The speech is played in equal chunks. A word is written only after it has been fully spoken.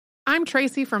I'm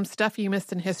Tracy from Stuff You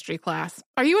Missed in History class.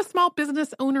 Are you a small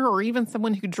business owner or even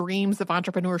someone who dreams of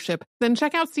entrepreneurship? Then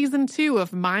check out Season 2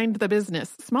 of Mind the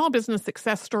Business, Small Business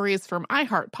Success Stories from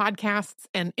iHeart Podcasts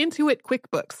and Intuit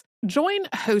QuickBooks. Join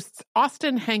hosts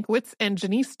Austin Hankwitz and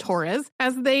Janice Torres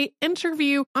as they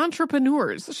interview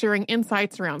entrepreneurs sharing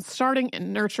insights around starting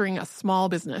and nurturing a small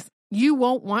business. You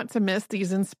won't want to miss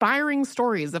these inspiring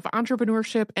stories of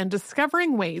entrepreneurship and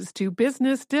discovering ways to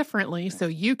business differently so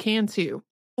you can too.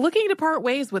 Looking to part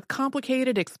ways with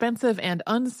complicated, expensive, and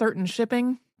uncertain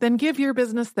shipping? Then give your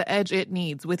business the edge it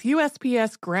needs with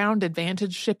USPS Ground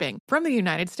Advantage shipping from the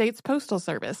United States Postal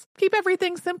Service. Keep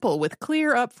everything simple with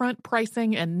clear upfront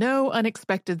pricing and no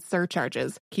unexpected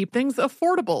surcharges. Keep things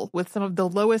affordable with some of the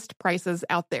lowest prices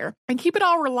out there. And keep it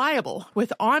all reliable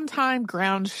with on-time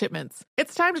ground shipments.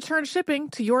 It's time to turn shipping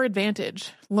to your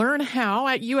advantage. Learn how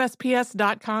at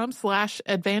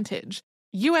USPS.com/advantage.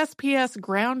 USPS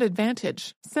Ground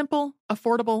Advantage. Simple,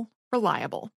 affordable,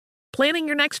 reliable. Planning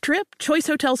your next trip? Choice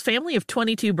Hotels' family of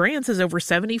 22 brands has over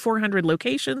 7,400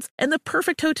 locations and the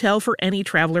perfect hotel for any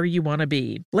traveler you want to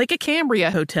be. Like a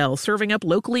Cambria Hotel, serving up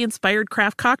locally inspired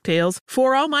craft cocktails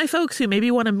for all my folks who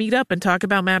maybe want to meet up and talk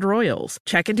about Mad Royals.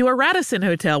 Check into a Radisson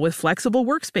Hotel with flexible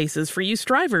workspaces for you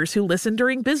strivers who listen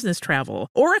during business travel.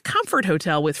 Or a Comfort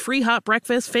Hotel with free hot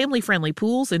breakfast, family-friendly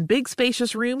pools, and big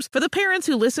spacious rooms for the parents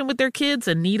who listen with their kids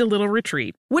and need a little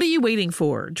retreat. What are you waiting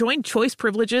for? Join Choice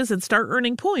Privileges and start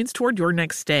earning points toward your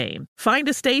next stay. Find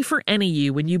a stay for any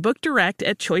you when you book direct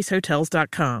at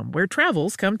choicehotels.com, where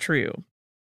travels come true.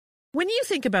 When you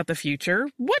think about the future,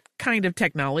 what kind of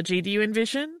technology do you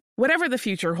envision? Whatever the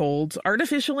future holds,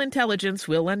 artificial intelligence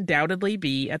will undoubtedly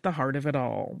be at the heart of it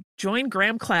all. Join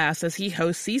Graham Class as he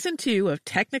hosts Season 2 of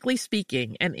Technically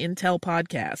Speaking, an Intel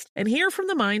podcast, and hear from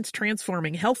the minds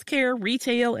transforming healthcare,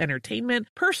 retail, entertainment,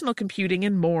 personal computing,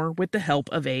 and more with the help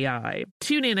of AI.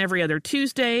 Tune in every other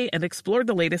Tuesday and explore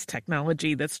the latest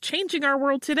technology that's changing our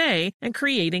world today and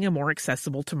creating a more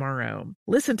accessible tomorrow.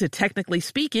 Listen to Technically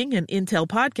Speaking, an Intel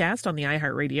podcast on the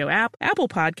iHeartRadio app, Apple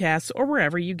Podcasts, or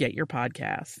wherever you get your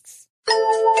podcasts.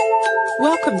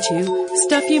 Welcome to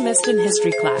Stuff You Missed in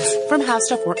History class from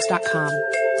HowStuffWorks.com.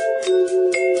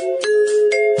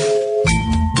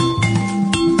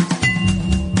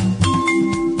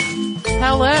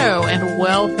 Hello, and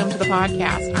welcome to the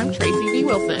podcast. I'm Tracy V.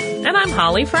 Wilson. And I'm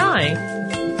Holly Fry.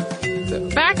 So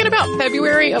back in about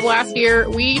February of last year,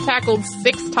 we tackled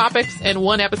 6 topics in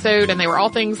one episode, and they were all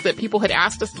things that people had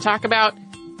asked us to talk about.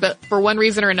 But for one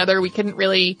reason or another, we couldn't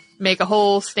really make a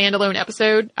whole standalone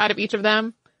episode out of each of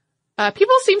them.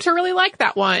 People seem to really like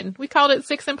that one. We called it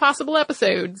 6 Impossible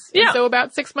Episodes. Yeah. And so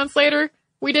about 6 months later,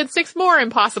 we did 6 more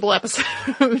impossible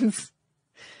episodes,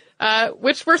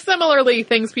 which were similarly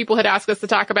things people had asked us to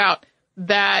talk about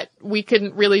that we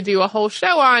couldn't really do a whole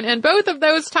show on. And both of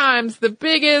those times, the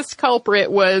biggest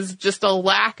culprit was just a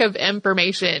lack of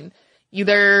information.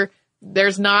 Either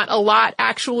there's not a lot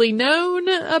actually known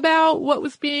about what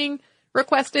was being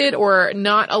requested, or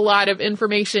not a lot of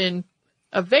information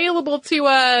available to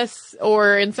us,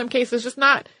 or in some cases just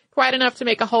not quite enough to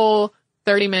make a whole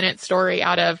 30-minute story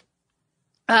out of.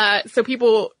 So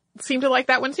people seem to like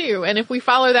that one too. And if we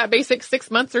follow that basic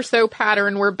 6 months or so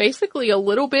pattern, we're basically a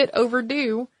little bit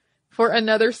overdue for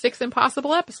another 6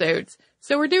 impossible episodes.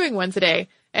 So we're doing one today.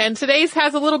 And today's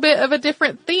has a little bit of a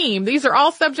different theme. These are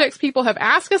all subjects people have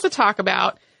asked us to talk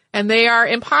about, and they are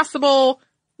impossible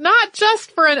not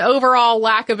just for an overall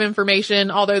lack of information,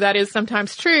 although that is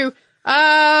sometimes true,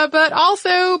 but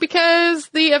also because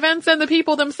the events and the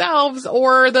people themselves,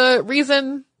 or the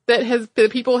reason that the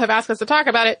people have asked us to talk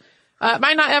about it,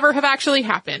 might not ever have actually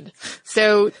happened.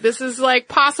 So this is like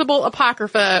possible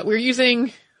apocrypha. We're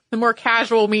using the more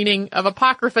casual meaning of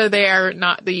apocrypha there,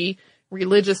 not the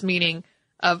religious meaning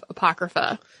of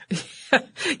apocrypha.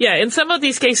 Yeah, in some of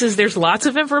these cases, there's lots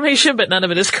of information, but none of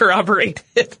it is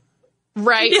corroborated.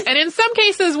 Right. Yeah. And in some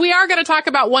cases, we are going to talk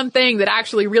about one thing that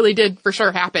actually really did for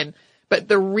sure happen. But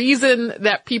the reason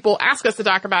that people ask us to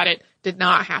talk about it did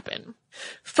not happen.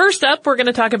 First up, we're going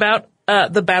to talk about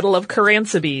the Battle of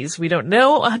Caransebes. We don't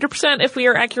know 100% if we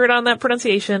are accurate on that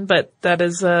pronunciation, but that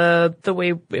is the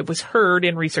way it was heard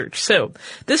in research. So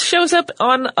this shows up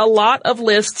on a lot of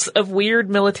lists of weird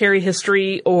military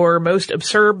history or most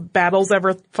absurd battles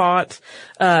ever fought.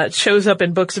 It shows up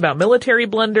in books about military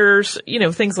blunders,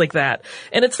 things like that.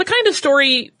 And it's the kind of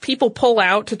story people pull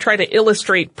out to try to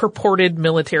illustrate purported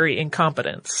military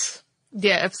incompetence.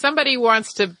 Yeah, if somebody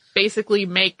wants to basically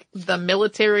make the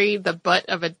military the butt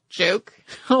of a joke,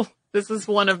 this is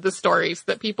one of the stories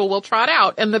that people will trot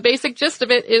out. And the basic gist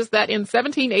of it is that in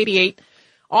 1788,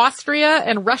 Austria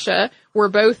and Russia were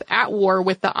both at war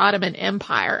with the Ottoman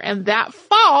Empire. And that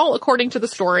fall, according to the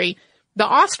story, the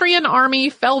Austrian army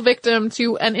fell victim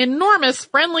to an enormous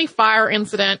friendly fire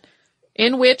incident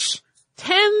in which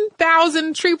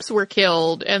 10,000 troops were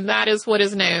killed. And that is what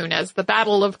is known as the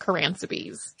Battle of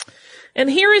Caransebes. And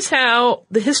here is how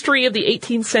the history of the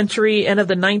 18th century and of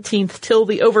the 19th till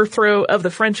the overthrow of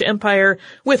the French Empire,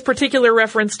 with particular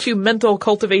reference to mental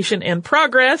cultivation and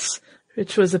progress,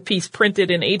 which was a piece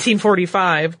printed in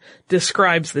 1845,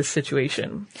 describes this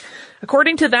situation.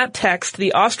 According to that text,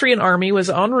 the Austrian army was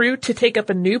en route to take up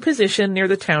a new position near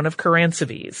the town of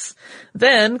Caransebes.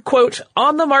 Then, quote,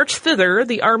 on the march thither,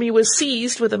 the army was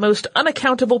seized with a most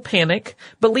unaccountable panic,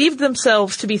 believed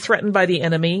themselves to be threatened by the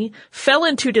enemy, fell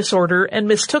into disorder, and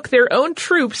mistook their own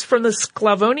troops from the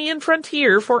Sclavonian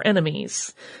frontier for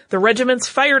enemies. The regiments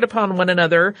fired upon one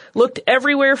another, looked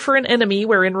everywhere for an enemy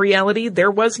where in reality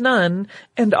there was none,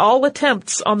 and all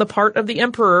attempts on the part of the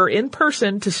emperor in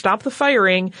person to stop the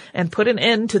firing and put an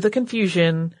end to the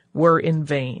confusion were in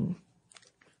vain.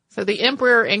 So the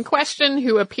emperor in question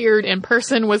who appeared in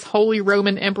person was Holy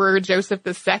Roman Emperor Joseph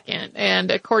II.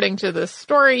 And according to the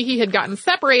story, he had gotten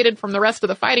separated from the rest of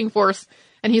the fighting force,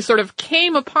 and he sort of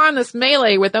came upon this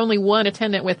melee with only one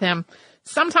attendant with him.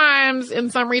 Sometimes in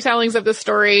some retellings of the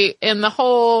story, in the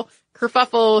whole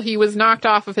kerfuffle, he was knocked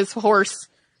off of his horse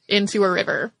into a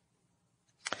river.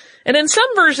 And in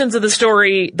some versions of the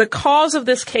story, the cause of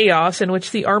this chaos in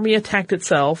which the army attacked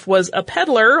itself was a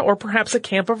peddler, or perhaps a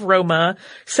camp of Roma,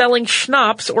 selling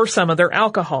schnapps or some other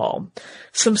alcohol.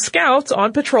 Some scouts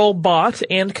on patrol bought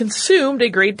and consumed a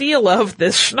great deal of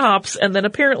this schnapps, and then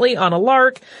apparently on a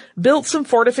lark, built some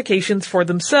fortifications for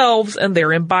themselves and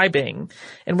their imbibing.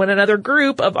 And when another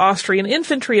group of Austrian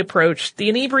infantry approached, the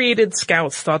inebriated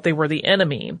scouts thought they were the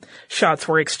enemy. Shots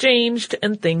were exchanged,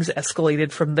 and things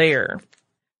escalated from there.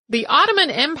 The Ottoman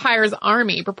Empire's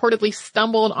army purportedly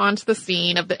stumbled onto the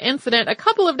scene of the incident a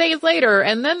couple of days later,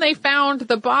 and then they found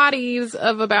the bodies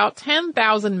of about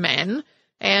 10,000 men.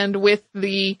 And with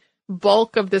the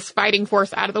bulk of this fighting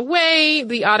force out of the way,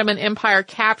 the Ottoman Empire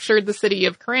captured the city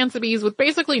of Caransebes with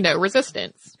basically no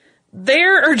resistance.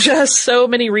 There are just so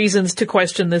many reasons to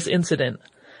question this incident.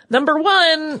 Number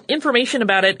one, information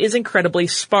about it is incredibly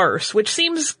sparse, which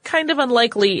seems kind of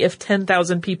unlikely if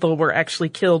 10,000 people were actually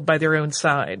killed by their own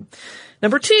side.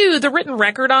 Number two, the written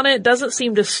record on it doesn't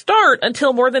seem to start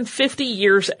until more than 50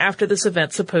 years after this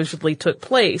event supposedly took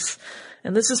place.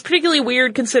 And this is particularly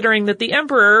weird considering that the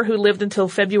emperor, who lived until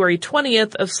February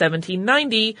 20th of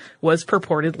 1790, was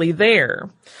purportedly there.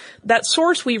 That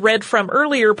source we read from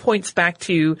earlier points back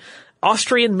to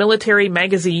Austrian Military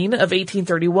Magazine of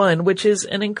 1831, which is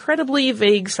an incredibly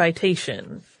vague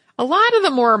citation. A lot of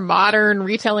the more modern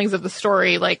retellings of the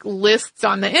story, like lists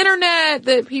on the internet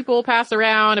that people pass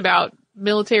around about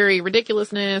military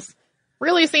ridiculousness,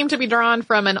 really seem to be drawn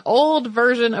from an old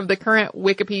version of the current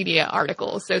Wikipedia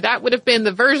article. So that would have been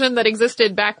the version that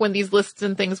existed back when these lists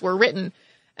and things were written.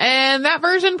 And that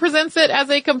version presents it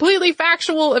as a completely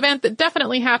factual event that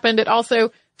definitely happened. It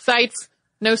also cites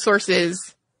no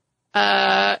sources.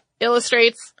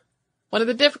 Illustrates one of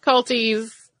the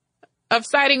difficulties of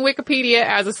citing Wikipedia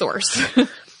as a source.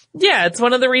 Yeah, it's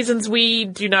one of the reasons we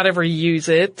do not ever use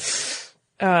it.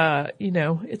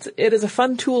 It is a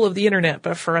fun tool of the internet,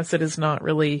 but for us it is not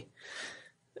really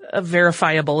a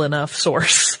verifiable enough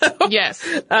source. Yes.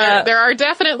 There are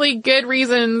definitely good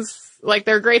reasons, like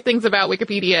there are great things about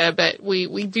Wikipedia, but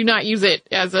we do not use it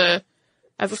as a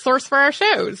source for our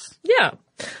shows. Yeah.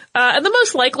 And the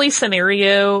most likely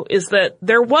scenario is that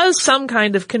there was some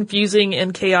kind of confusing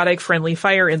and chaotic friendly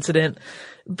fire incident,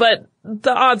 but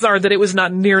the odds are that it was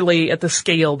not nearly at the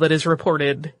scale that is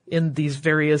reported in these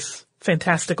various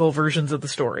fantastical versions of the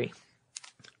story.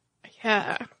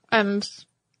 Yeah, and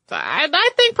I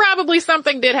think probably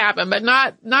something did happen, but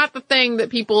not the thing that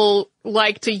people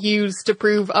like to use to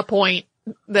prove a point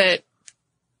that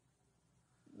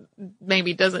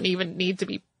maybe doesn't even need to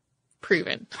be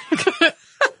proven.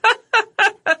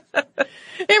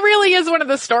 It really is one of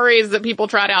the stories that people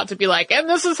trot out to be like, and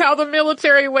this is how the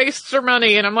military wastes their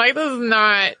money. And I'm like,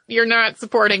 you're not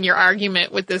supporting your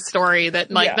argument with this story that,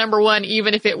 like, Number one,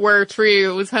 even if it were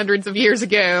true, it was hundreds of years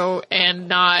ago and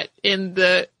not in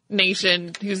the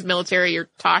nation whose military you're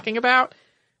talking about.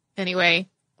 Anyway,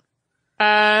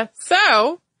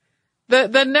 so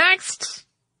the next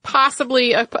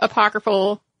possibly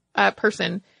apocryphal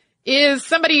person is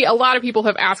somebody a lot of people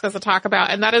have asked us to talk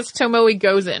about, and that is Tomoe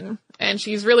Gozen. And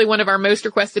she's really one of our most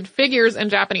requested figures in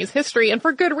Japanese history, and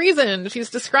for good reason.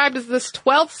 She's described as this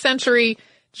 12th century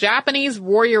Japanese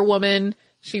warrior woman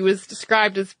She was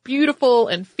described as beautiful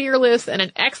and fearless and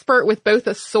an expert with both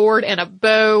a sword and a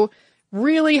bow,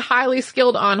 really highly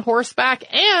skilled on horseback,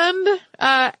 and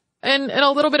a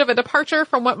little bit of a departure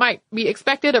from what might be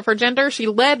expected of her gender, she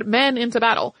led men into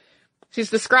battle. She's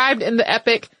described in the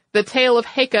epic The Tale of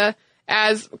Heka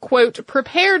as, quote,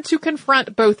 prepared to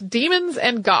confront both demons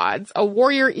and gods, a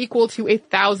warrior equal to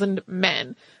 1,000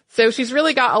 men. So she's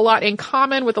really got a lot in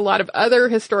common with a lot of other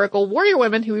historical warrior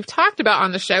women who we've talked about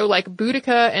on the show, like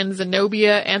Boudica and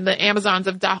Zenobia and the Amazons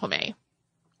of Dahomey.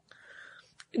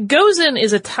 Gozen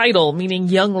is a title meaning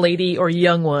young lady or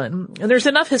young one, and there's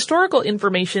enough historical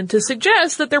information to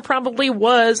suggest that there probably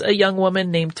was a young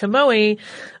woman named Tomoe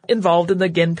involved in the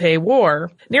Genpei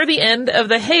War near the end of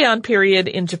the Heian period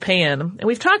in Japan. And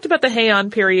we've talked about the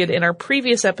Heian period in our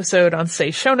previous episode on Sei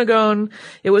Shonagon.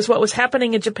 It was what was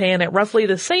happening in Japan at roughly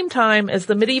the same time as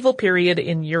the medieval period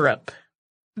in Europe.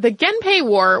 The Genpei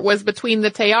War was between the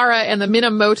Taira and the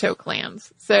Minamoto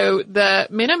clans. So the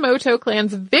Minamoto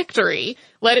clan's victory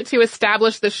led it to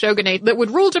establish the shogunate that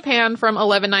would rule Japan from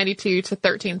 1192 to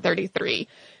 1333.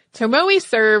 Tomoe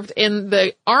served in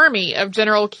the army of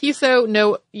General Kiso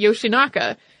no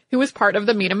Yoshinaka, who was part of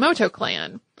the Minamoto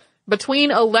clan.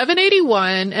 Between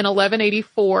 1181 and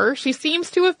 1184, she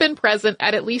seems to have been present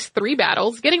at least 3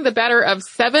 battles, getting the better of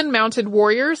 7 mounted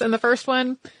warriors in the first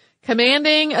one,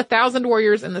 commanding 1,000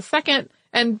 warriors in the second,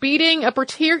 and beating a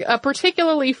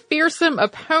particularly fearsome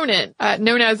opponent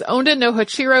known as Onda no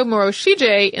Hachiro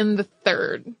Moroshige in the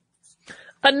third.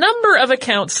 A number of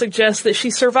accounts suggest that she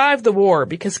survived the war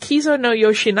because Kiso no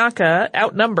Yoshinaka,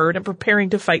 outnumbered and preparing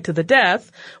to fight to the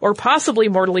death, or possibly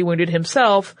mortally wounded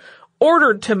himself,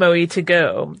 ordered Tomoe to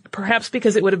go, perhaps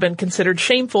because it would have been considered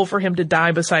shameful for him to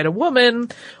die beside a woman,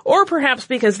 or perhaps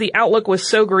because the outlook was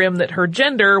so grim that her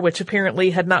gender, which apparently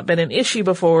had not been an issue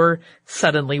before,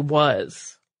 suddenly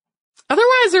was.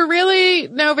 Otherwise, we really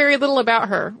know very little about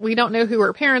her. We don't know who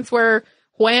her parents were,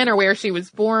 when or where she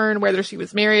was born, whether she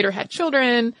was married or had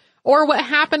children, or what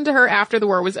happened to her after the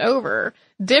war was over.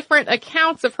 Different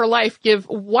accounts of her life give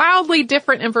wildly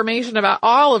different information about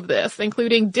all of this,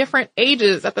 including different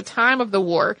ages at the time of the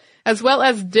war, as well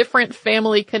as different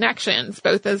family connections,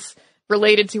 both as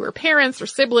related to her parents or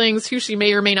siblings, who she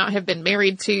may or may not have been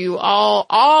married to.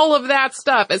 All of that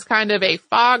stuff is kind of a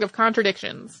fog of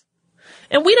contradictions.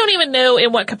 And we don't even know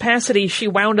in what capacity she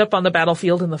wound up on the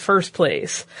battlefield in the first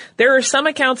place. There are some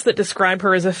accounts that describe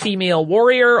her as a female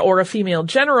warrior or a female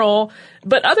general,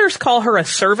 but others call her a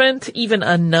servant, even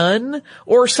a nun,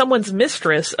 or someone's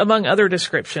mistress, among other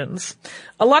descriptions.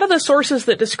 A lot of the sources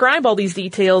that describe all these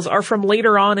details are from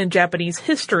later on in Japanese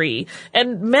history,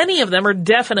 and many of them are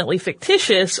definitely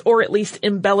fictitious, or at least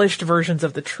embellished versions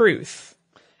of the truth.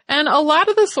 And a lot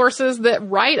of the sources that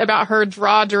write about her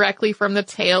draw directly from the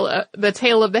tale of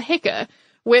the Heka,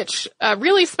 which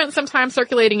really spent some time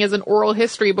circulating as an oral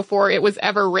history before it was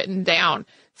ever written down.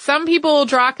 Some people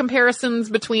draw comparisons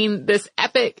between this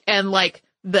epic and, like,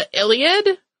 the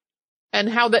Iliad, and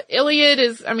how the Iliad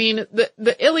is,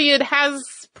 the Iliad has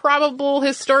probable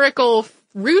historical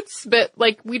roots, but,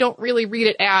 like, we don't really read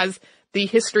it as the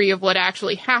history of what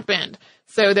actually happened.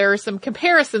 So there are some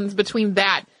comparisons between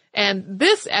that and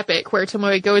this epic where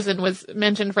Tomoe Gozen was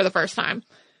mentioned for the first time.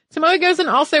 Tomoe Gozen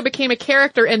also became a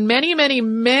character in many, many,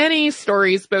 many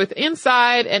stories, both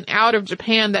inside and out of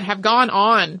Japan, that have gone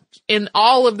on in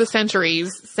all of the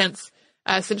centuries since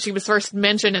she was first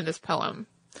mentioned in this poem.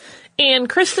 And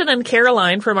Kristen and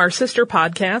Caroline from our sister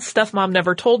podcast, Stuff Mom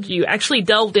Never Told You, actually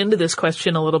delved into this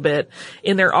question a little bit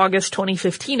in their August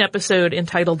 2015 episode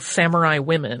entitled Samurai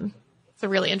Women. It's a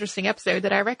really interesting episode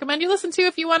that I recommend you listen to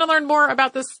if you want to learn more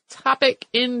about this topic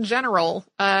in general.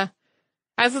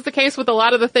 As is the case with a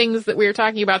lot of the things that we are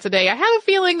talking about today, I have a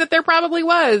feeling that there probably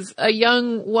was a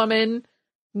young woman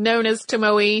known as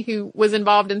Tomoe who was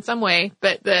involved in some way,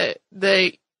 but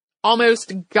the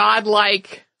almost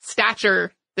godlike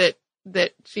stature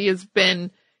that she has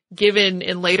been given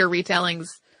in later retellings,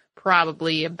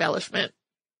 probably embellishment.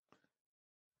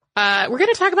 We're going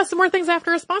to talk about some more things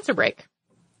after a sponsor break.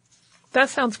 That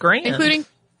sounds great.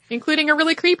 Including a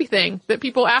really creepy thing that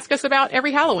people ask us about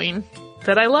every Halloween.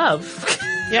 That I love.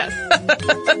 Yes.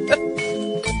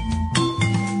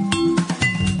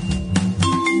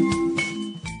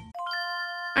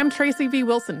 I'm Tracy V.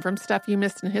 Wilson from Stuff You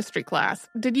Missed in History Class.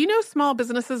 Did you know small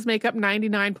businesses make up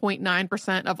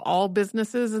 99.9% of all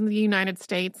businesses in the United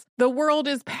States? The world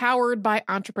is powered by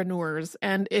entrepreneurs,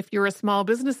 and if you're a small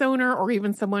business owner or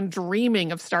even someone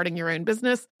dreaming of starting your own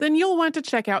business, then you'll want to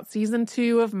check out Season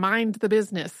 2 of Mind the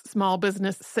Business, small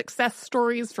business success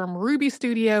stories from Ruby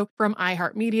Studio, from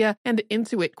iHeartMedia, and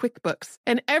Intuit QuickBooks.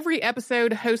 And every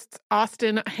episode, hosts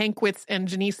Austin Hankwitz and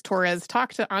Janice Torres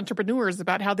talk to entrepreneurs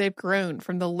about how they've grown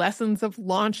from the lessons of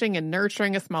launching and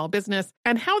nurturing a small business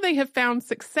and how they have found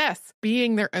success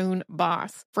being their own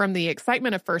boss. From the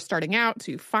excitement of first starting out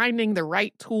to finding the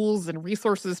right tools and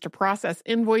resources to process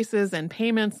invoices and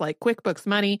payments like QuickBooks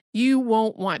Money, you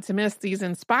won't want to miss these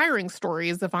inspiring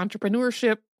stories of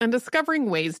entrepreneurship and discovering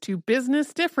ways to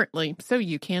business differently so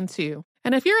you can too.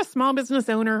 And if you're a small business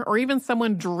owner or even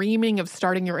someone dreaming of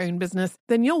starting your own business,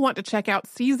 then you'll want to check out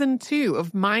Season 2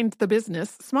 of Mind the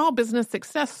Business, small business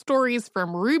success stories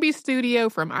from Ruby Studio,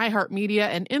 from iHeartMedia,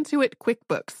 and Intuit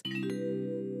QuickBooks.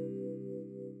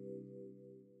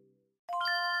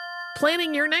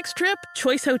 Planning your next trip?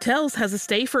 Choice Hotels has a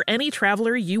stay for any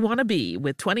traveler you want to be,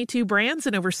 with 22 brands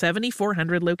and over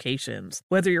 7,400 locations.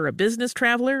 Whether you're a business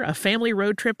traveler, a family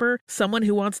road tripper, someone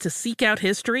who wants to seek out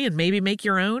history and maybe make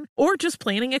your own, or just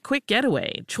planning a quick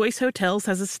getaway, Choice Hotels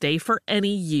has a stay for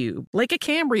any you. Like a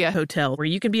Cambria Hotel, where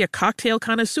you can be a cocktail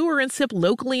connoisseur and sip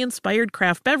locally inspired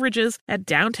craft beverages at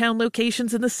downtown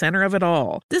locations in the center of it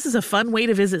all. This is a fun way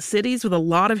to visit cities with a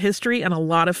lot of history and a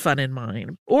lot of fun in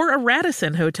mind. Or a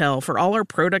Radisson Hotel for all our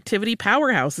productivity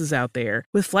powerhouses out there.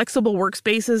 With flexible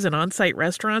workspaces and on-site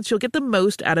restaurants, you'll get the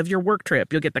most out of your work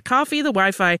trip. You'll get the coffee, the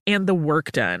Wi-Fi, and the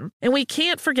work done. And we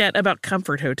can't forget about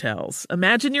Comfort Hotels.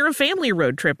 Imagine you're a family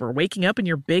road tripper, waking up in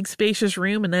your big spacious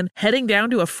room and then heading down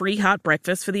to a free hot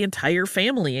breakfast for the entire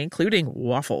family, including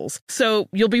waffles. So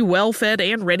you'll be well fed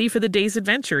and ready for the day's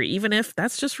adventure, even if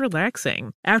that's just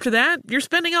relaxing. After that, you're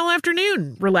spending all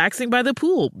afternoon relaxing by the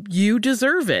pool. You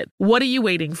deserve it. What are you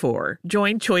waiting for?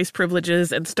 Join Choice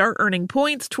Privileges and start earning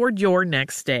points toward your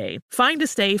next stay. Find a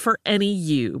stay for any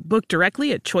you. Book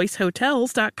directly at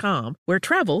choicehotels.com, where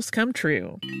travels come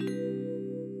true.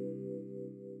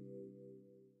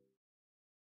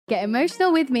 Get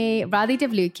emotional with me, Radhi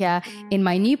Devlukia, in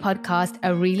my new podcast,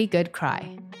 A Really Good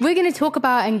Cry. We're going to talk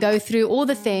about and go through all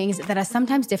the things that are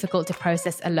sometimes difficult to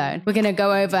process alone. We're going to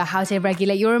go over how to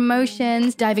regulate your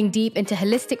emotions, diving deep into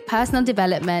holistic personal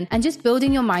development, and just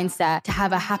building your mindset to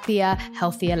have a happier,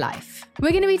 healthier life.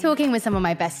 We're going to be talking with some of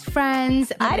my best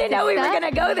friends. I didn't know we were going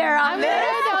to go there on this.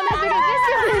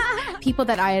 People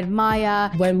that I admire.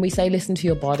 When we say listen to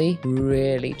your body,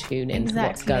 really tune into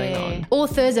what's going on.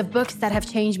 Authors of books that have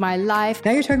changed my life.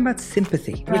 Now you're talking about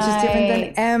sympathy, which is different than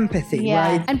empathy,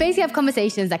 right? And basically have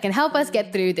conversations that can help us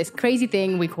get through this crazy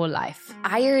thing we call life.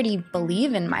 I already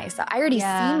believe in myself. I already see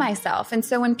myself. And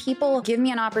so when people give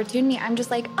me an opportunity, I'm just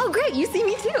like, oh, great, you see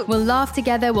me too. We'll laugh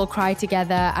together, we'll cry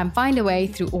together, and find a way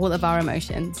through all of our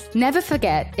emotions. Never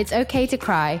forget, it's okay to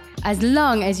cry, as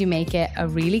long as you make it a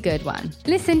really good one.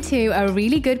 Listen to A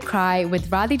Really Good Cry with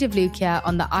Radhi Devlukia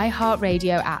on the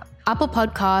iHeartRadio app, Apple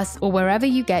Podcasts, or wherever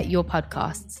you get your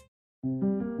podcasts.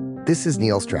 This is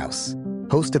Neil Strauss,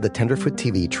 host of the Tenderfoot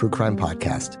TV True Crime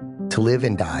Podcast, To Live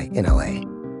and Die in LA.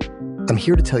 I'm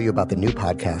here to tell you about the new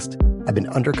podcast I've been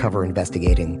undercover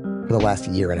investigating for the last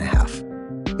year and a half.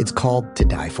 It's called To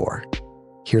Die For.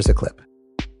 Here's a clip.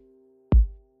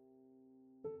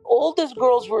 All these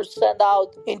girls were sent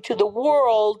out into the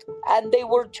world and they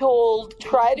were told,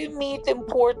 try to meet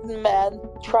important men,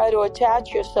 try to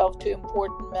attach yourself to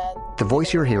important men. The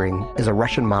voice you're hearing is a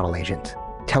Russian model agent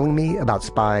telling me about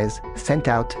spies sent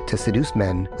out to seduce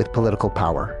men with political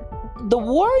power. The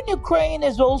war in Ukraine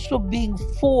is also being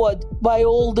fought by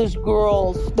all these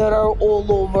girls that are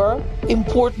all over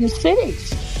important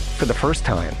cities. For the first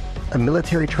time, a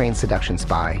military-trained seduction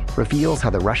spy reveals how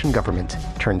the Russian government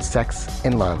turned sex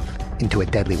and love into a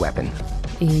deadly weapon.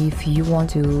 If you want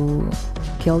to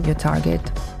kill your target,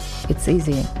 it's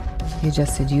easy. You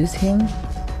just seduce him,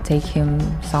 take him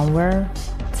somewhere,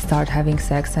 start having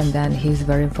sex, and then he's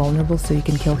very vulnerable, so you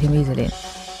can kill him easily.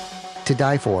 To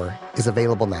Die For is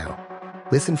available now.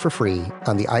 Listen for free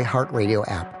on the iHeartRadio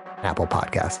app, Apple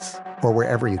Podcasts, or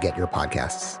wherever you get your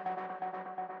podcasts.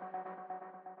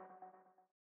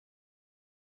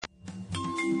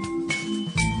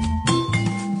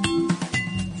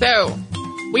 So,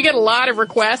 we get a lot of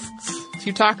requests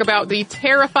to talk about the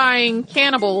terrifying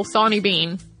cannibal Sawney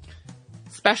Bean,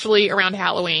 especially around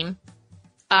Halloween.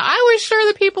 I was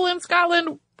sure the people in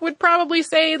Scotland would probably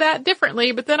say that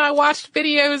differently, but then I watched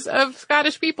videos of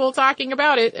Scottish people talking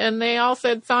about it, and they all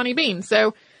said Sawney Bean.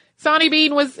 So, Sawney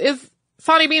Bean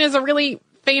is a really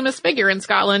famous figure in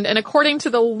Scotland, and according to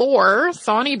the lore,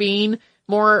 Sawney Bean,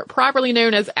 more properly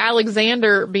known as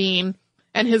Alexander Bean,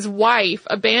 and his wife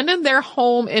abandoned their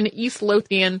home in East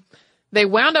Lothian. They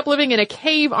wound up living in a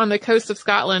cave on the coast of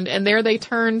Scotland, and there they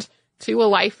turned to a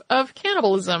life of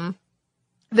cannibalism.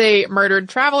 They murdered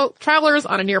travelers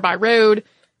on a nearby road,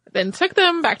 then took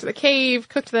them back to the cave,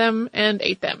 cooked them, and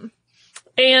ate them.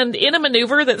 And in a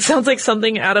maneuver that sounds like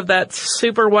something out of that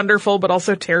super wonderful but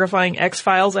also terrifying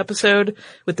X-Files episode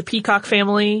with the Peacock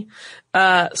family,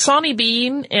 Sawney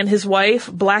Bean and his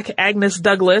wife, Black Agnes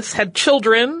Douglas, had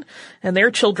children, and their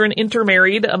children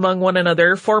intermarried among one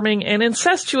another, forming an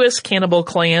incestuous cannibal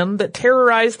clan that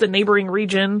terrorized the neighboring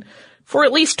region for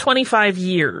at least 25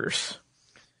 years.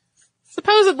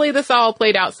 Supposedly, this all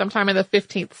played out sometime in the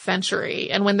 15th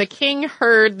century, and when the king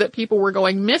heard that people were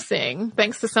going missing,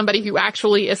 thanks to somebody who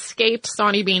actually escaped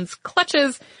Sawney Bean's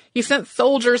clutches, he sent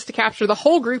soldiers to capture the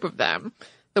whole group of them.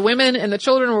 The women and the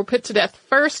children were put to death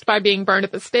first by being burned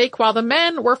at the stake, while the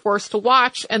men were forced to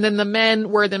watch, and then the men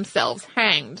were themselves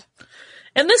hanged.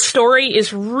 And this story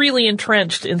is really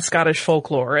entrenched in Scottish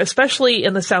folklore, especially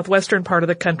in the southwestern part of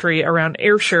the country around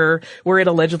Ayrshire, where it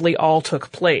allegedly all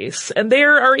took place. And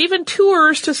there are even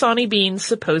tours to Sawney Bean's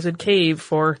supposed cave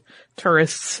for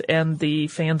tourists and the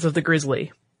fans of the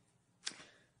grizzly.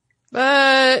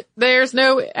 But there's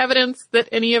no evidence that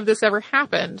any of this ever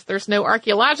happened. There's no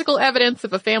archaeological evidence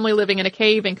of a family living in a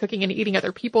cave and cooking and eating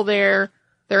other people there.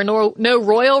 There are no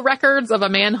royal records of a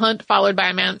manhunt followed by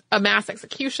a mass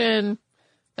execution.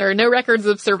 There are no records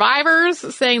of survivors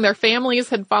saying their families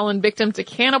had fallen victim to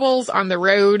cannibals on the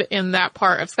road in that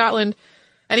part of Scotland.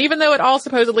 And even though it all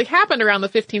supposedly happened around the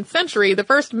 15th century, the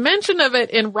first mention of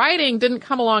it in writing didn't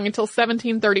come along until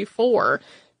 1734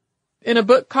 in a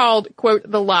book called, quote,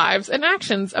 The Lives and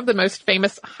Actions of the Most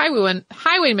Famous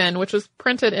Highwaymen, which was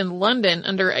printed in London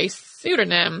under a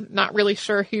pseudonym. Not really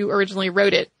sure who originally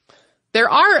wrote it. There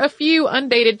are a few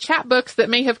undated chapbooks that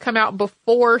may have come out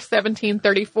before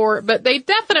 1734, but they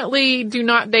definitely do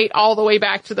not date all the way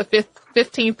back to the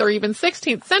 15th or even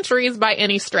 16th centuries by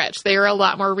any stretch. They are a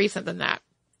lot more recent than that.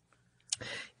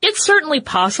 It's certainly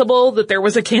possible that there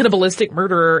was a cannibalistic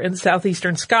murderer in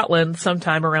southeastern Scotland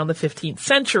sometime around the 15th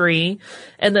century,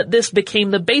 and that this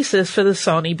became the basis for the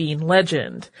Sawney Bean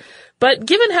legend. But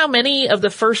given how many of the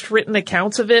first written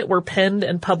accounts of it were penned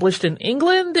and published in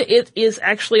England, it is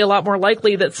actually a lot more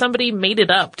likely that somebody made it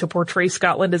up to portray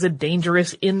Scotland as a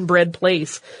dangerous, inbred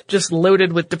place, just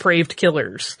loaded with depraved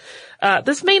killers.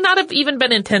 This may not have even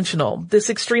been intentional. This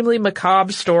extremely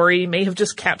macabre story may have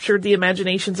just captured the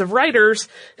imaginations of writers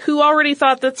who already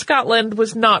thought that Scotland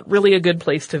was not really a good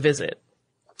place to visit.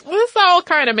 This all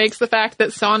kind of makes the fact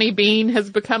that Sawney Bean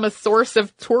has become a source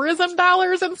of tourism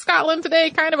dollars in Scotland today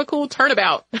kind of a cool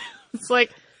turnabout. It's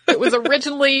like it was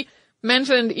originally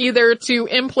mentioned either to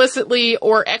implicitly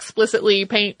or explicitly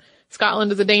paint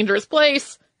Scotland as a dangerous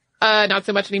place. Not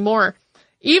so much anymore.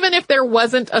 Even if there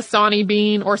wasn't a Sawney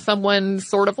Bean or someone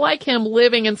sort of like him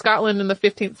living in Scotland in the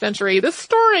 15th century, this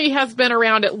story has been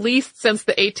around at least since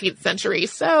the 18th century,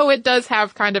 so it does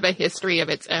have kind of a history of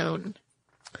its own.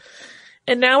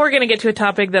 And now we're going to get to a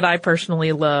topic that I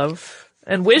personally love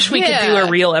and wish we could do a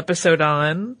real episode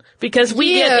on, because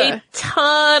we get a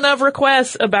ton of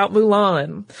requests about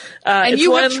Mulan. And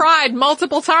you have tried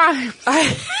multiple times.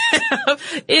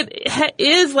 It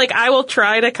is like, I will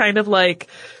try to kind of like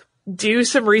do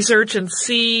some research and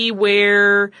see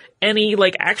where any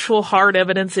like actual hard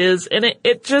evidence is, and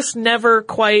it just never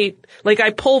quite, like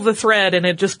I pull the thread and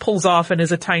it just pulls off and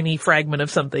is a tiny fragment of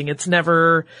something. It's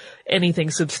never anything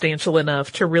substantial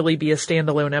enough to really be a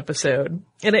standalone episode.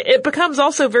 And it becomes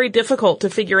also very difficult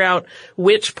to figure out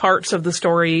which parts of the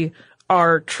story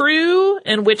are true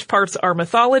and which parts are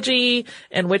mythology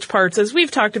and which parts, as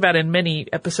we've talked about in many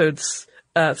episodes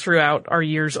throughout our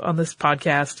years on this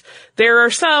podcast, there are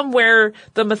some where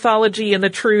the mythology and the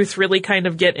truth really kind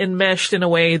of get enmeshed in a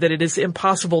way that it is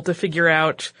impossible to figure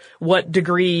out what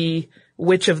degree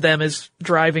which of them is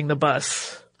driving the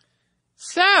bus.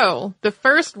 So, the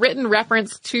first written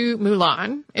reference to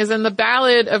Mulan is in the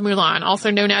Ballad of Mulan,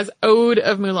 also known as Ode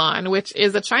of Mulan, which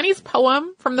is a Chinese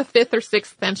poem from the 5th or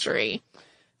 6th century.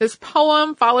 This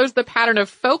poem follows the pattern of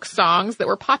folk songs that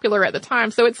were popular at the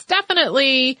time, so it's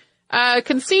definitely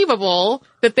conceivable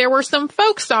that there were some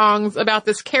folk songs about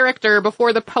this character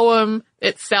before the poem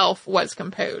itself was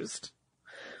composed.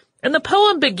 And the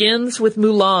poem begins with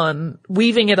Mulan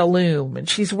weaving at a loom, and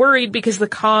she's worried because the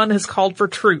Khan has called for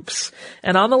troops,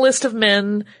 and on the list of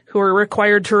men who are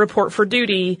required to report for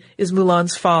duty is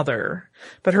Mulan's father.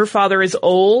 But her father is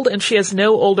old, and she has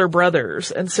no older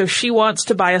brothers, and so she wants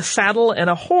to buy a saddle and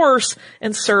a horse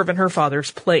and serve in her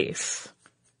father's place.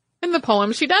 In the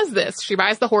poem, she does this. She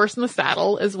buys the horse and the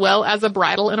saddle, as well as a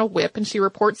bridle and a whip, and she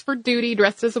reports for duty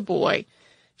dressed as a boy.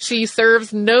 She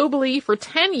serves nobly for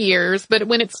 10 years, but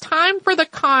when it's time for the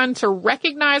Khan to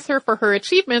recognize her for her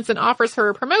achievements and offers her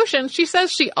a promotion, she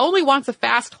says she only wants a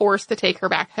fast horse to take her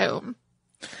back home.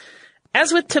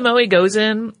 As with Tomoe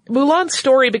Gozen, Mulan's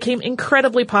story became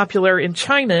incredibly popular in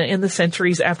China in the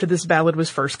centuries after this ballad was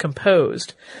first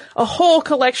composed. A whole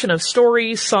collection of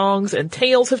stories, songs, and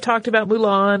tales have talked about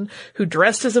Mulan, who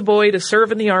dressed as a boy to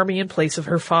serve in the army in place of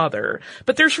her father.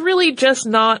 But there's really just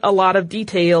not a lot of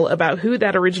detail about who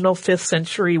that original 5th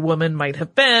century woman might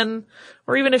have been,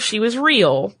 or even if she was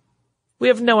real. We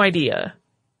have no idea.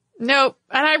 Nope.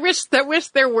 And I wish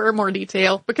there were more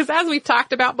detail, because as we've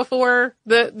talked about before,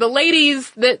 the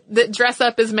ladies that dress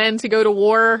up as men to go to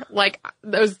war, like,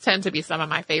 those tend to be some of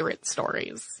my favorite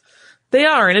stories. They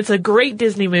are, and it's a great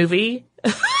Disney movie.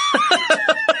 And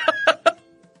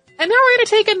now we're going to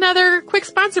take another quick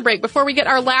sponsor break before we get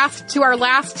our last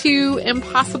 2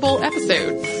 impossible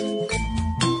episodes.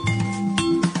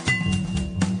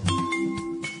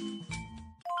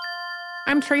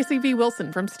 I'm Tracy V.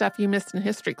 Wilson from Stuff You Missed in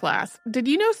History Class. Did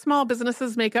you know small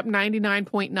businesses make up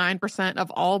 99.9%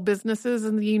 of all businesses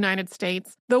in the United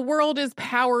States? The world is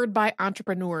powered by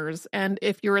entrepreneurs, and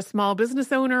if you're a small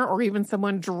business owner or even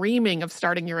someone dreaming of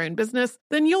starting your own business,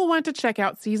 then you'll want to check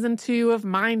out Season 2 of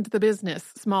Mind the Business,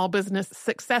 small business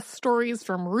success stories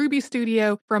from Ruby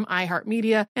Studio, from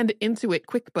iHeartMedia, and Intuit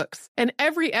QuickBooks. And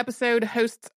every episode,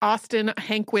 hosts Austin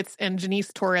Hankwitz and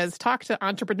Janice Torres talk to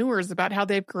entrepreneurs about how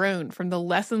they've grown from the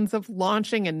lessons of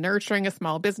launching and nurturing a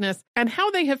small business and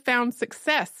how they have found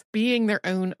success being their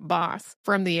own boss.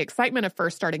 From the excitement of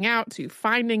first starting out to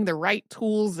finding the right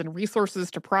tools and resources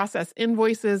to process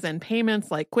invoices and payments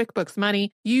like QuickBooks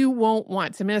Money, you won't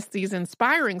want to miss these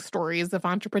inspiring stories of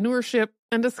entrepreneurship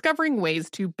and discovering ways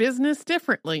to business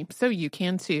differently so you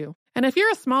can too. And if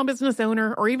you're a small business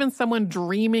owner or even someone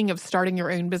dreaming of starting your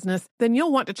own business, then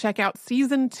you'll want to check out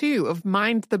Season 2 of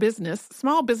Mind the Business,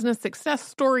 small business success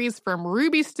stories from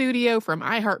Ruby Studio, from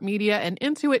iHeartMedia, and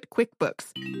Intuit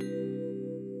QuickBooks.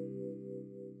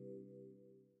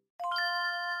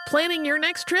 Planning your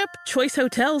next trip? Choice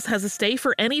Hotels has a stay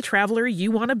for any traveler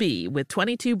you want to be, with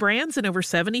 22 brands and over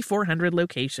 7,400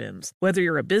 locations. Whether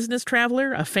you're a business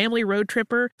traveler, a family road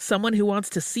tripper, someone who wants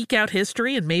to seek out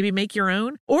history and maybe make your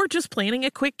own, or just planning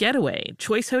a quick getaway,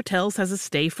 Choice Hotels has a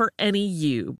stay for any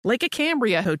you. Like a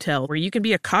Cambria Hotel, where you can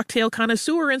be a cocktail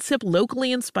connoisseur and sip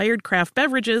locally inspired craft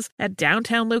beverages at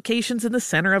downtown locations in the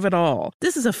center of it all.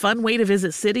 This is a fun way to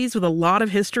visit cities with a lot of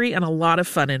history and a lot of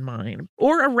fun in mind.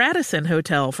 Or a Radisson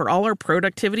Hotel for all our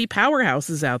productivity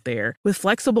powerhouses out there. With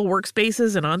flexible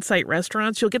workspaces and on-site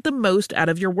restaurants, you'll get the most out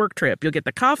of your work trip. You'll get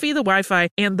the coffee, the Wi-Fi,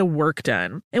 and the work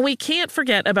done. And we can't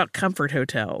forget about Comfort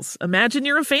Hotels. Imagine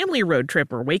you're a family road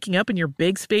tripper, waking up in your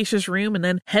big spacious room and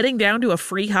then heading down to a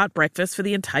free hot breakfast for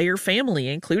the entire family,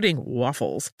 including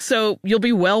waffles. So you'll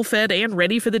be well fed and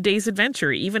ready for the day's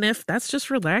adventure, even if that's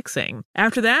just relaxing.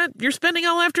 After that, you're spending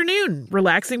all afternoon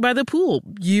relaxing by the pool.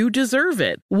 You deserve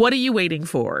it. What are you waiting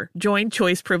for? Join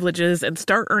Choice Privileges and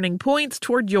start earning points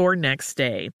toward your next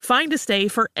stay. Find a stay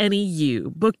for any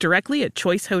you. Book directly at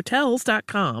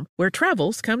choicehotels.com, where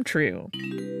travels come true.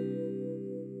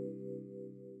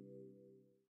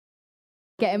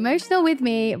 Get emotional with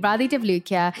me, Radhi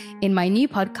Devlukia, in my new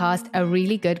podcast, A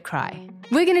Really Good Cry.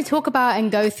 We're going to talk about and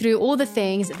go through all the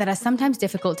things that are sometimes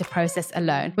difficult to process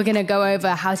alone. We're going to go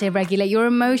over how to regulate your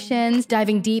emotions,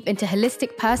 diving deep into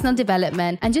holistic personal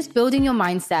development, and just building your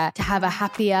mindset to have a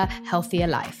happier, healthier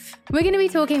life. We're going to be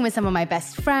talking with some of my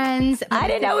best friends. I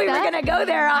didn't know we were going to go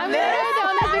there on this.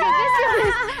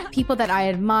 People that I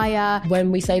admire.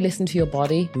 When we say listen to your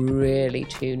body, really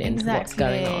tune into what's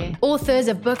going on. Authors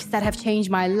of books that have changed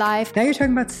my life. Now you're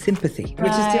talking about sympathy,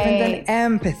 which is different than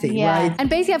empathy, right? And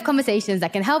basically have conversations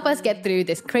that can help us get through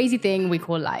this crazy thing we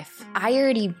call life. I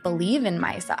already believe in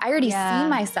myself. I already see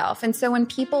myself. And so when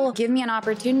people give me an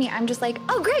opportunity, I'm just like,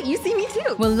 oh, great, you see me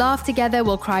too. We'll laugh together,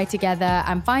 we'll cry together,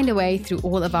 and find a way through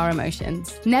all of our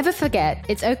emotions. Never forget,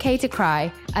 it's okay to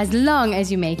cry, as long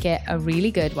as you make it a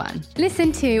really good one.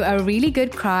 Listen to A Really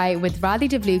Good Cry with Radhi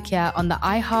Devlukia on the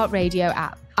iHeartRadio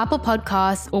app, Apple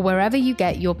Podcasts, or wherever you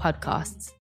get your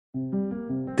podcasts.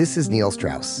 This is Neil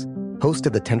Strauss, host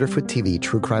of the Tenderfoot TV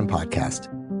True Crime Podcast,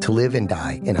 To Live and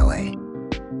Die in LA.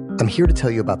 I'm here to tell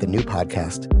you about the new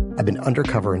podcast I've been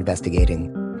undercover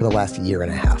investigating for the last year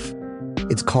and a half.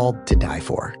 It's called To Die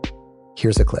For.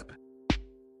 Here's a clip.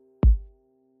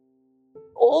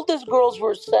 All these girls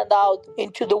were sent out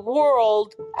into the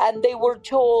world and they were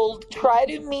told, try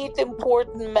to meet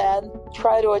important men,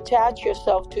 try to attach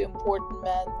yourself to important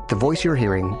men. The voice you're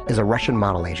hearing is a Russian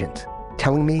model agent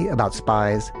telling me about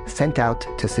spies sent out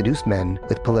to seduce men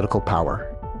with political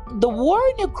power. The war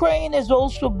in Ukraine is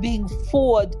also being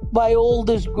fought by all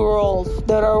these girls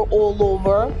that are all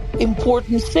over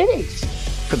important cities.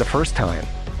 For the first time,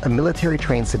 a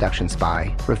military-trained seduction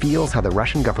spy reveals how the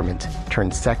Russian government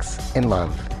turned sex and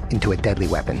love into a deadly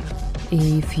weapon.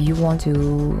 If you want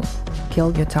to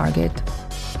kill your target,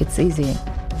 it's easy.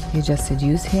 You just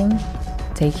seduce him,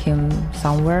 take him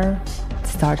somewhere,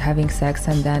 start having sex,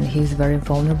 and then he's very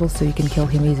vulnerable, so you can kill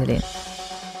him easily.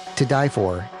 To Die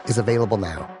For is available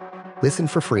now. Listen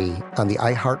for free on the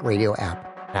iHeartRadio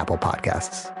app, Apple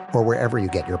Podcasts, or wherever you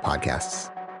get your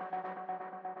podcasts.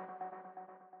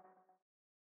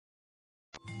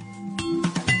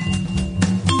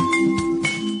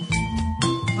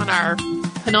 On our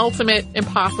penultimate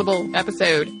Impossible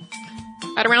episode,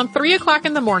 at around 3 o'clock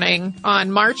in the morning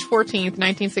on March 14th,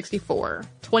 1964,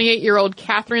 28-year-old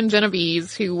Catherine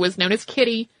Genovese, who was known as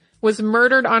Kitty, was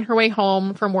murdered on her way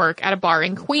home from work at a bar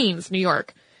in Queens, New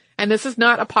York. And this is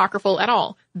not apocryphal at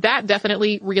all. That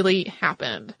definitely really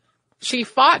happened. She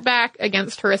fought back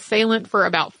against her assailant for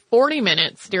about 40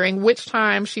 minutes, during which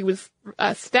time she was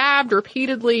stabbed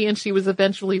repeatedly and she was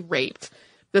eventually raped.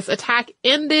 This attack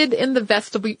ended in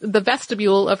the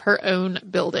vestibule of her own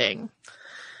building.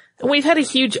 We've had a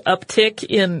huge uptick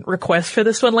in requests for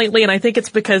this one lately, and I think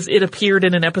it's because it appeared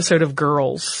in an episode of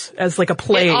Girls as like a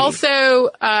play. It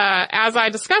also, as I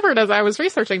discovered as I was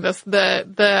researching this,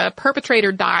 the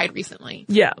perpetrator died recently.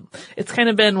 Yeah. It's kind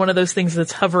of been one of those things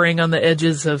that's hovering on the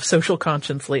edges of social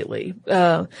conscience lately.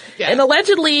 And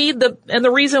allegedly,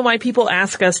 the reason why people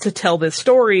ask us to tell this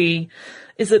story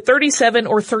is that 37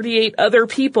 or 38 other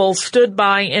people stood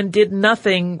by and did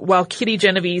nothing while Kitty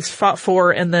Genovese fought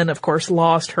for and then, of course,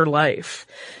 lost her life.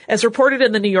 As reported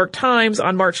in the New York Times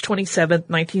on March 27,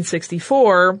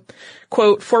 1964,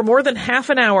 quote, for more than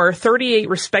half an hour, 38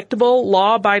 respectable,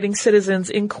 law-abiding citizens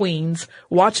in Queens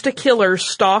watched a killer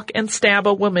stalk and stab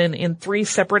a woman in 3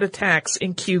 separate attacks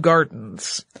in Kew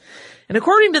Gardens. And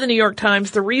according to the New York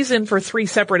Times, the reason for 3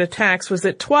 separate attacks was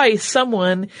that twice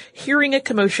someone, hearing a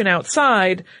commotion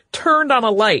outside, turned on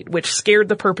a light, which scared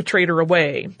the perpetrator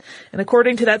away. And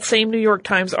according to that same New York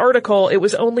Times article, it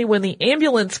was only when the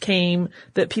ambulance came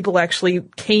that people actually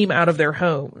came out of their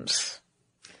homes.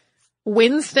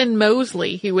 Winston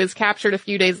Mosley, who was captured a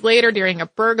few days later during a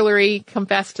burglary,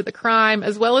 confessed to the crime,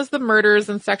 as well as the murders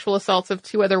and sexual assaults of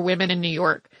 2 other women in New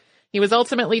York. He was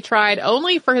ultimately tried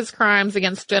only for his crimes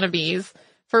against Genovese,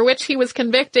 for which he was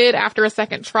convicted after a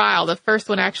second trial. The first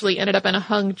one actually ended up in a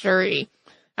hung jury.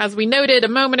 As we noted a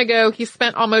moment ago, he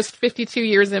spent almost 52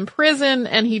 years in prison,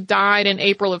 and he died in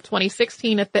April of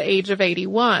 2016 at the age of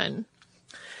 81.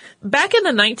 Back in the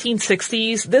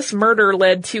 1960s, this murder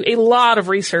led to a lot of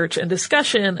research and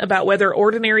discussion about whether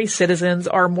ordinary citizens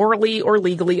are morally or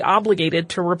legally obligated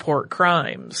to report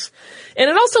crimes. And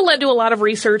it also led to a lot of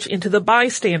research into the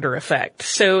bystander effect.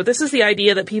 So this is the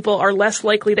idea that people are less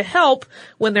likely to help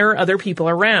when there are other people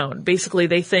around. Basically,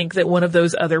 they think that one of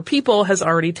those other people has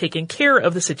already taken care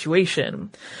of the situation.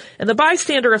 And the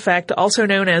bystander effect, also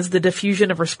known as the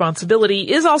diffusion of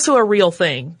responsibility, is also a real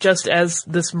thing, just as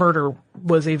this murder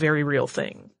was a very real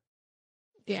thing.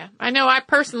 Yeah. I know I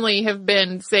personally have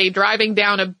been, say, driving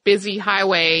down a busy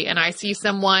highway and I see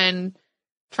someone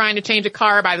trying to change a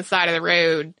car by the side of the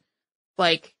road.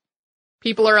 Like,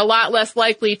 people are a lot less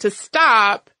likely to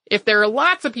stop if there are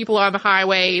lots of people on the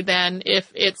highway than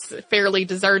if it's fairly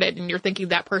deserted and you're thinking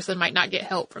that person might not get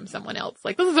help from someone else.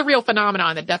 Like, this is a real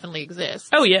phenomenon that definitely exists.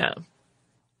 Oh, yeah.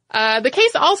 The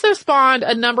case also spawned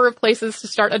a number of places to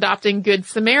start adopting Good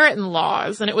Samaritan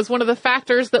laws, and it was one of the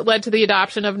factors that led to the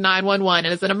adoption of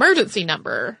 911 as an emergency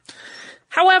number.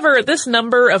 However, this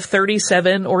number of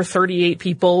 37 or 38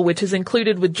 people, which is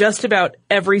included with just about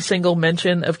every single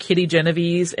mention of Kitty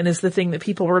Genovese and is the thing that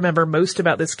people remember most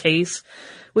about this case,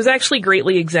 was actually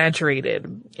greatly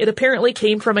exaggerated. It apparently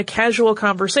came from a casual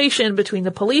conversation between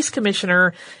the police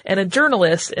commissioner and a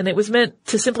journalist, and it was meant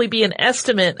to simply be an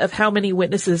estimate of how many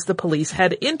witnesses the police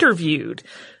had interviewed,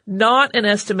 not an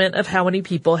estimate of how many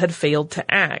people had failed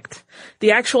to act.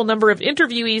 The actual number of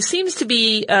interviewees seems to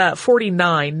be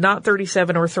 49, not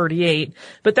 37 or 38,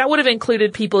 but that would have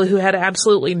included people who had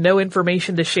absolutely no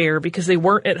information to share because they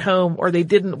weren't at home or they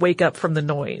didn't wake up from the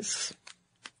noise.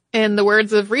 In the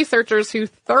words of researchers who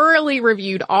thoroughly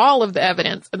reviewed all of the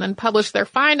evidence and then published their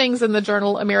findings in the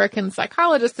journal American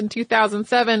Psychologist in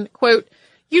 2007, quote,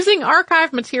 using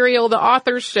archive material, the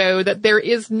authors show that there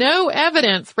is no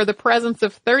evidence for the presence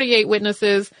of 38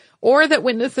 witnesses or that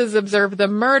witnesses observed the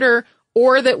murder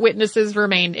or that witnesses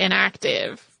remained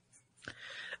inactive.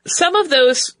 Some of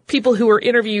those people who were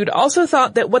interviewed also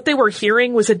thought that what they were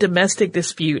hearing was a domestic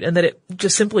dispute and that it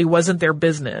just simply wasn't their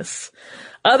business.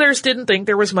 Others didn't think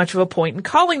there was much of a point in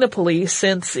calling the police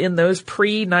since in those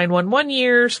pre-911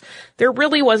 years, there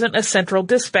really wasn't a central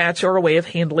dispatch or a way of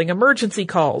handling emergency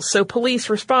calls, so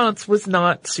police response was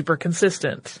not super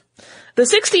consistent. The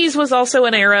 60s was also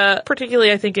an era,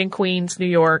 particularly I think in Queens, New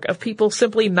York, of people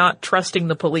simply not trusting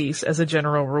the police as a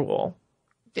general rule.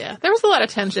 Yeah, there was a lot of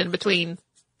tension between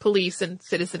police and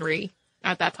citizenry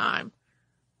at that time.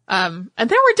 And there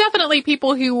were definitely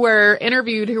people who were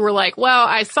interviewed who were like, well,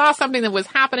 I saw something that was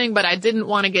happening, but I didn't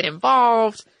want to get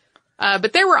involved.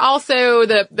 But there were also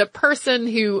the person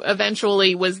who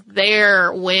eventually was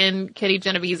there when Kitty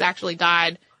Genovese actually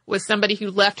died was somebody who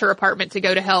left her apartment to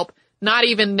go to help, not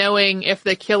even knowing if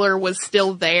the killer was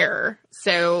still there.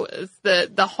 So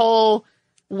the whole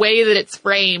way that it's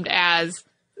framed as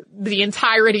the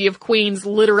entirety of Queens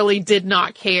literally did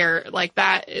not care, like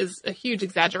that is a huge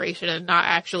exaggeration and not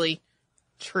actually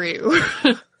true.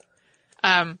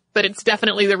 But it's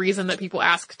definitely the reason that people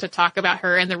ask to talk about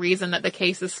her and the reason that the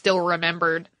case is still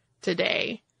remembered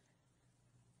today.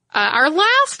 Our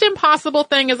last impossible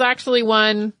thing is actually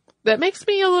one that makes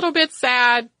me a little bit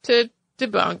sad to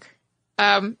debunk.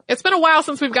 It's been a while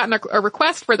since we've gotten a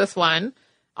request for this one,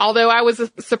 although I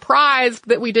was surprised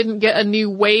that we didn't get a new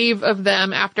wave of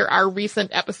them after our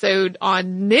recent episode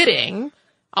on knitting,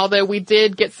 although we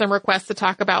did get some requests to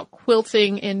talk about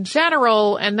quilting in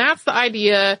general, and that's the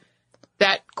idea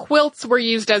that quilts were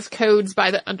used as codes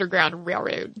by the Underground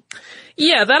Railroad.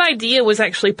 Yeah, that idea was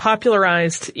actually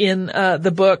popularized in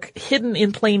the book Hidden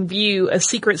in Plain View, A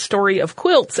Secret Story of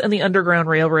Quilts and the Underground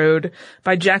Railroad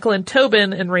by Jacqueline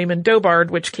Tobin and Raymond Dobard,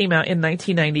 which came out in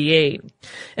 1998.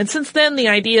 And since then, the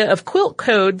idea of quilt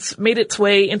codes made its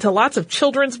way into lots of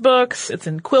children's books, it's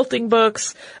in quilting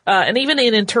books, and even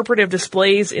in interpretive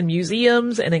displays in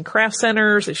museums and in craft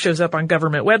centers. It shows up on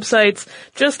government websites,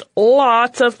 just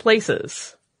lots of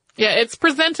places. Yeah, it's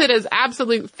presented as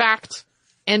absolute fact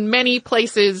in many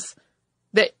places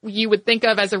that you would think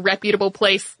of as a reputable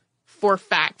place for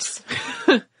facts,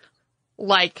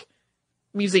 like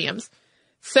museums.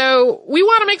 So we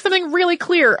want to make something really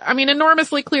clear. I mean,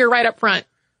 enormously clear right up front.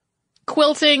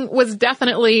 Quilting was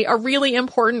definitely a really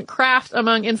important craft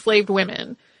among enslaved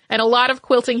women. And a lot of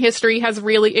quilting history has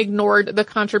really ignored the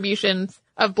contributions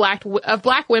of black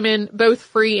women, both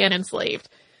free and enslaved.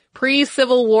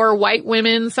 Pre-Civil War white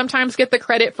women sometimes get the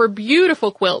credit for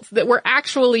beautiful quilts that were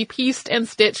actually pieced and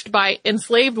stitched by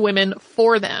enslaved women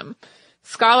for them.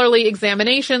 Scholarly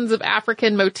examinations of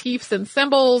African motifs and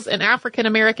symbols in African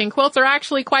American quilts are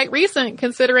actually quite recent,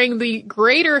 considering the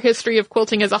greater history of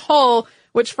quilting as a whole,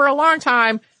 which for a long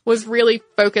time was really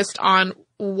focused on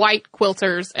white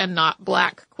quilters and not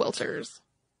black quilters.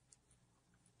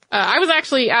 I was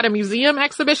actually at a museum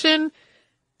exhibition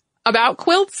about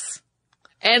quilts,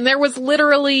 and there was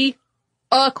literally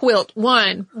a quilt,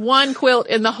 one quilt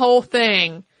in the whole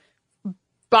thing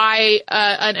by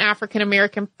an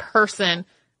African-American person.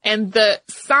 And the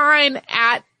sign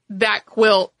at that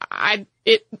quilt,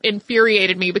 it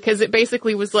infuriated me because it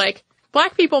basically was like,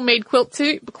 black people made quilts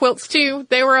too.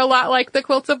 They were a lot like the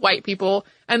quilts of white people.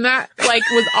 And that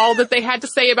was all that they had to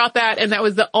say about that. And that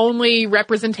was the only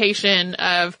representation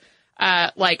of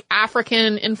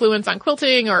African influence on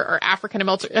quilting or African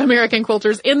American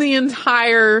quilters in the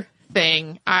entire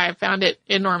thing. I found it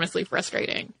enormously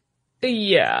frustrating.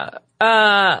 Yeah.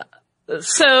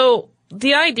 So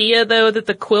the idea though that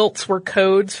the quilts were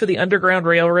codes for the Underground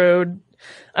Railroad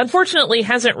unfortunately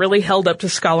hasn't really held up to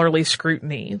scholarly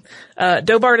scrutiny.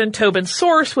 Dobard and Tobin's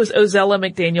source was Ozella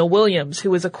McDaniel Williams,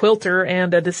 who was a quilter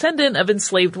and a descendant of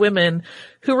enslaved women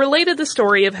who related the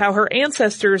story of how her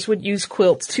ancestors would use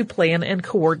quilts to plan and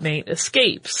coordinate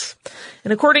escapes.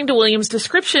 And according to Williams'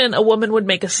 description, a woman would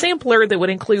make a sampler that would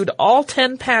include all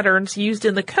 10 patterns used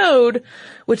in the code,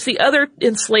 which the other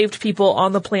enslaved people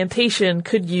on the plantation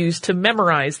could use to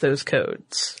memorize those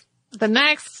codes. The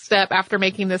next step after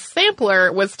making this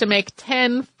sampler was to make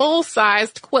 10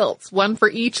 full-sized quilts, one for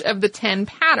each of the 10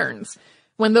 patterns.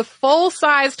 When the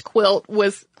full-sized quilt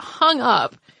was hung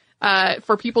up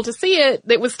for people to see it,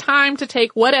 it was time to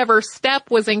take whatever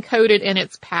step was encoded in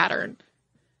its pattern.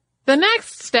 The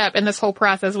next step in this whole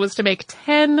process was to make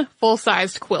 10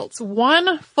 full-sized quilts,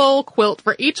 one full quilt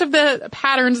for each of the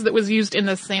patterns that was used in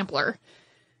the sampler.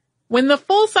 When the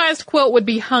full-sized quilt would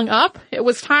be hung up, it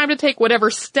was time to take whatever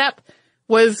step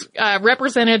was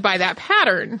represented by that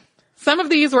pattern. Some of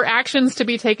these were actions to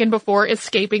be taken before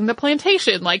escaping the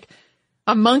plantation, like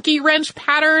a monkey wrench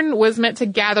pattern was meant to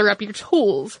gather up your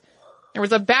tools. There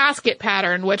was a basket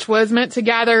pattern, which was meant to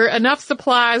gather enough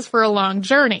supplies for a long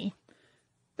journey.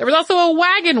 There was also a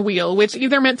wagon wheel, which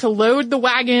either meant to load the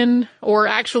wagon or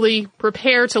actually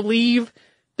prepare to leave,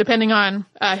 depending on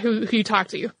who you talk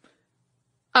to.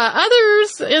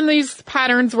 Others in these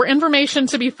patterns were information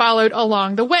to be followed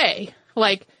along the way,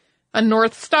 like a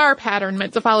North Star pattern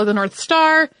meant to follow the North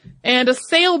Star, and a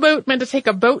sailboat meant to take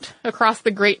a boat across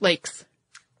the Great Lakes.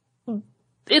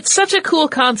 It's such a cool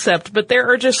concept, but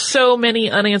there are just so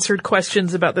many unanswered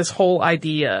questions about this whole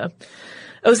idea.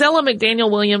 Ozella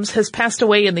McDaniel Williams has passed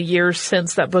away in the years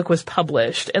since that book was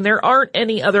published, and there aren't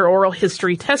any other oral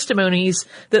history testimonies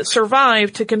that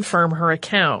survive to confirm her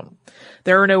account.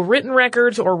 There are no written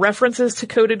records or references to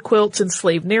coded quilts in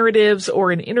slave narratives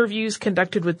or in interviews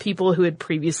conducted with people who had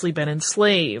previously been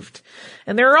enslaved.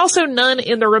 And there are also none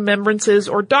in the remembrances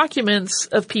or documents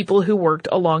of people who worked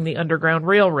along the Underground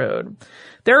Railroad.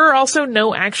 There are also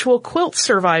no actual quilts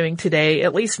surviving today,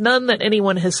 at least none that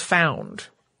anyone has found.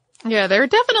 Yeah, there are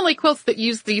definitely quilts that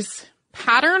use these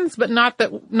patterns, but not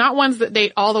ones that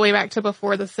date all the way back to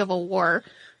before the Civil War.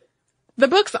 The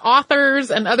book's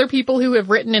authors and other people who have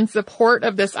written in support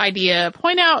of this idea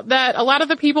point out that a lot of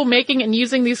the people making and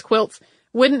using these quilts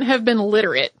wouldn't have been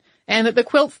literate, and that the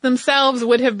quilts themselves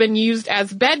would have been used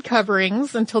as bed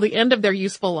coverings until the end of their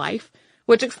useful life,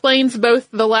 which explains both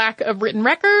the lack of written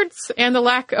records and the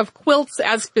lack of quilts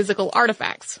as physical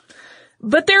artifacts.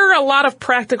 But there are a lot of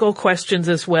practical questions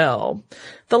as well.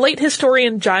 The late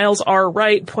historian Giles R.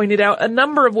 Wright pointed out a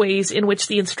number of ways in which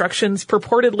the instructions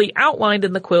purportedly outlined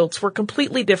in the quilts were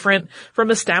completely different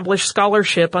from established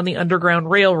scholarship on the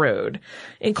Underground Railroad,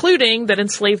 including that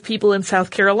enslaved people in South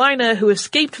Carolina who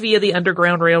escaped via the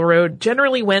Underground Railroad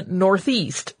generally went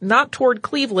northeast, not toward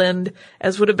Cleveland,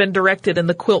 as would have been directed in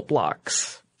the quilt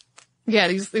blocks. Yeah,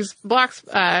 these blocks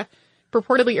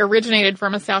purportedly originated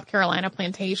from a South Carolina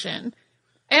plantation.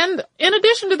 And in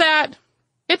addition to that,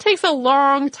 it takes a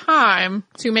long time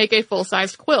to make a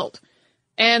full-sized quilt.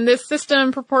 And this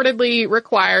system purportedly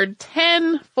required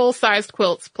 10 full-sized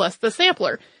quilts plus the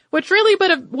sampler, which really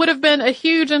would have been a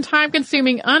huge and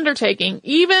time-consuming undertaking,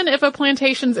 even if a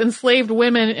plantation's enslaved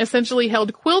women essentially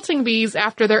held quilting bees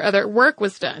after their other work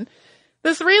was done.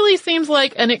 This really seems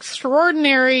like an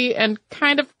extraordinary and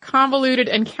kind of convoluted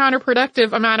and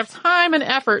counterproductive amount of time and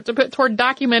effort to put toward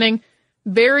documenting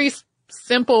very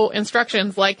simple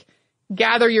instructions like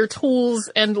gather your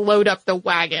tools and load up the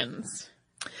wagons.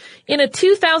 In a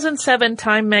 2007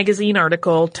 Time magazine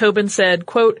article, Tobin said,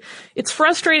 quote, "It's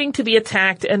frustrating to be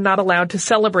attacked and not allowed to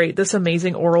celebrate this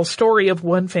amazing oral story of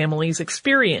one family's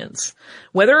experience.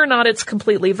 Whether or not it's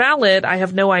completely valid, I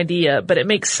have no idea, but it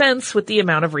makes sense with the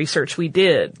amount of research we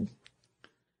did."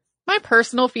 My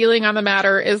personal feeling on the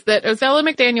matter is that Ozella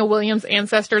McDaniel Williams'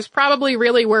 ancestors probably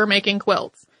really were making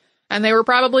quilts. And they were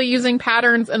probably using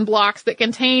patterns and blocks that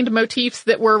contained motifs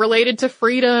that were related to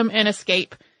freedom and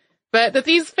escape. But that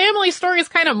these family stories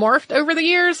kind of morphed over the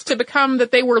years to become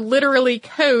that they were literally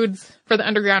codes for the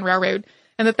Underground Railroad,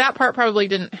 and that part probably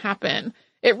didn't happen.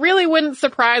 It really wouldn't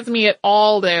surprise me at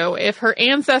all, though, if her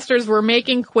ancestors were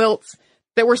making quilts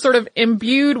that were sort of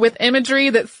imbued with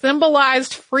imagery that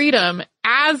symbolized freedom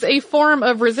as a form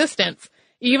of resistance,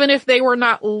 even if they were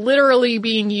not literally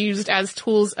being used as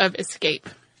tools of escape.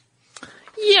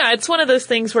 Yeah, it's one of those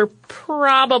things where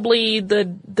probably the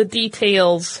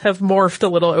details have morphed a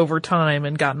little over time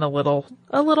and gotten a little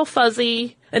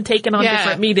fuzzy and taken on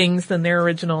different meanings than their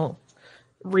original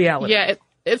reality. Yeah,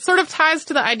 it sort of ties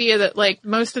to the idea that like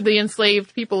most of the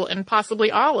enslaved people and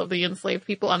possibly all of the enslaved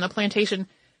people on the plantation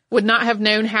would not have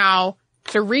known how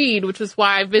to read, which is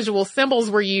why visual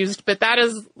symbols were used. But that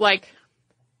is like,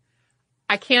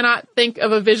 I cannot think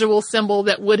of a visual symbol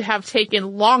that would have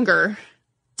taken longer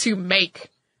to make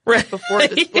before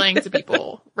displaying to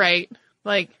people, right?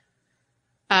 Like,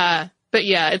 but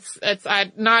yeah, it's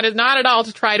not at all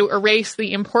to try to erase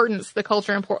the importance, the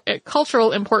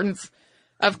cultural importance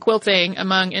of quilting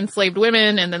among enslaved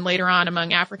women, and then later on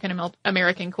among African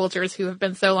American cultures who have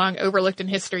been so long overlooked in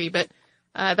history. But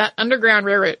that Underground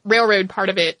Railroad part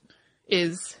of it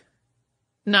is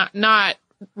not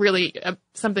really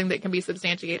something that can be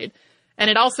substantiated,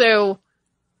 and it also.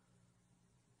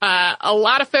 A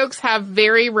lot of folks have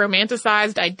very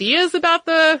romanticized ideas about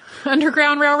the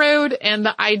Underground Railroad, and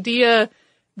the idea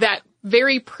that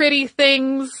very pretty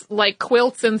things like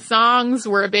quilts and songs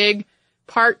were a big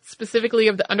part specifically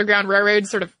of the Underground Railroad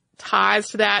sort of ties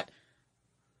to that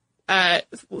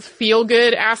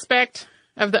feel-good aspect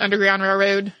of the Underground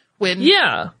Railroad when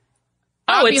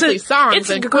obviously songs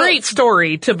it's and a great quilts.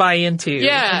 Story to buy into.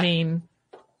 Yeah. I mean...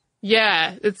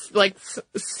 Yeah, it's like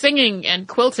singing and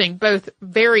quilting, both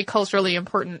very culturally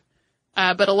important.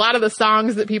 But a lot of the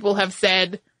songs that people have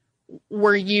said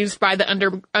were used by the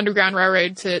Underground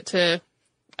Railroad to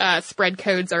spread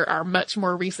codes are much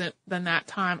more recent than that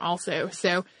time also.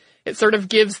 So it sort of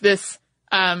gives this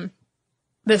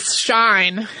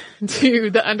shine to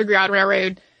the Underground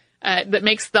Railroad, that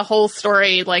makes the whole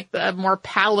story like the more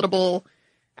palatable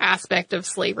aspect of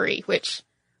slavery, which,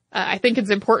 I think it's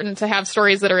important to have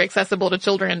stories that are accessible to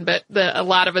children, but a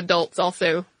lot of adults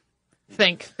also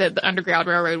think that the Underground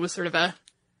Railroad was sort of a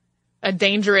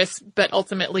dangerous but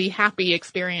ultimately happy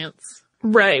experience.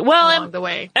 Right. Well, along the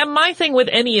way. And my thing with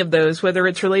any of those, whether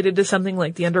it's related to something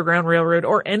like the Underground Railroad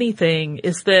or anything,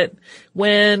 is that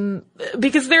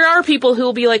because there are people who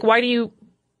will be like, why do you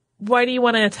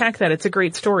want to attack that? It's a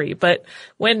great story. But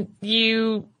when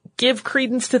you give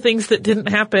credence to things that didn't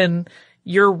happen,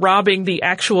 you're robbing the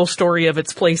actual story of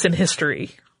its place in history.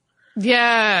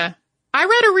 Yeah. I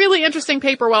read a really interesting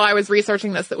paper while I was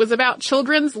researching this that was about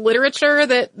children's literature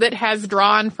that has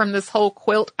drawn from this whole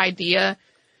quilt idea,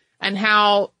 and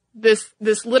how this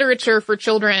literature for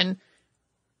children,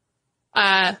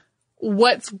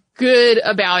 what's good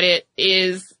about it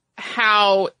is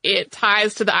how it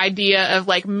ties to the idea of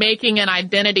like making an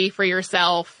identity for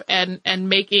yourself and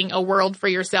making a world for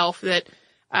yourself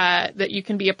that you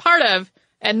can be a part of,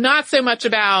 and not so much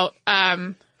about,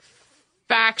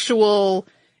 factual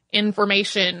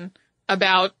information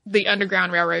about the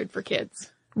Underground Railroad for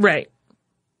kids. Right.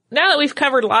 Now that we've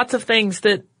covered lots of things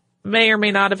that may or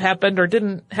may not have happened or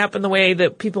didn't happen the way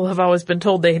that people have always been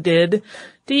told they did,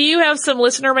 do you have some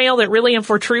listener mail that really and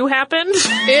for true happened?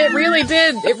 It really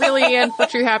did. It really and for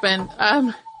true happened.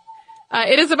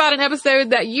 It is about an episode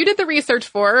that you did the research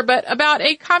for, but about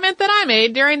a comment that I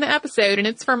made during the episode, and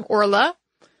it's from Orla.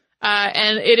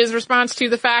 And it is response to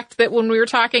the fact that when we were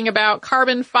talking about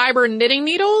carbon fiber knitting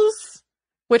needles,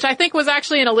 which I think was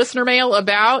actually in a listener mail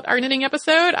about our knitting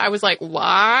episode, I was like,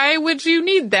 why would you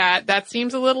need that? That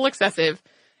seems a little excessive.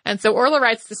 And so Orla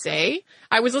writes to say,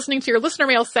 I was listening to your listener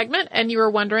mail segment and you were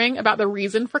wondering about the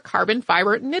reason for carbon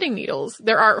fiber knitting needles.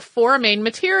 There are 4 main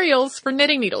materials for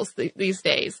knitting needles these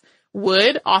days.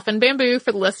 Wood, often bamboo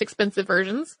for the less expensive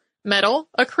versions. Metal,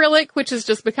 acrylic, which is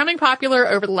just becoming popular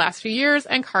over the last few years,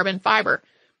 and carbon fiber.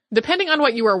 Depending on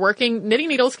what you are working, knitting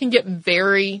needles can get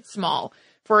very small.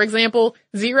 For example,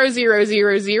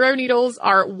 0000 needles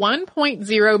are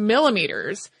 1.0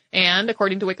 millimeters. And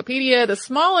according to Wikipedia, the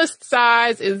smallest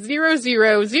size is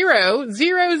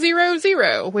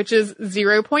 000000, which is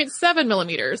 0.7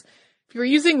 millimeters. If you're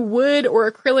using wood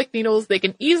or acrylic needles, they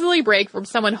can easily break from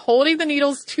someone holding the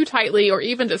needles too tightly or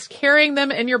even just carrying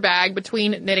them in your bag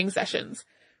between knitting sessions.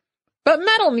 But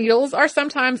metal needles are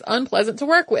sometimes unpleasant to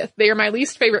work with. They are my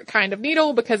least favorite kind of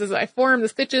needle because as I form the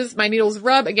stitches, my needles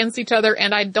rub against each other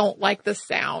and I don't like the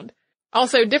sound.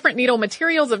 Also, different needle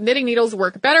materials of knitting needles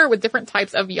work better with different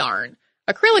types of yarn.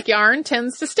 Acrylic yarn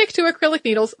tends to stick to acrylic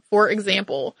needles, for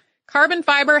example. Carbon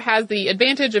fiber has the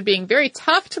advantage of being very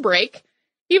tough to break,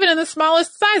 even in the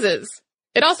smallest sizes.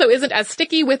 It also isn't as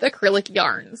sticky with acrylic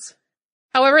yarns.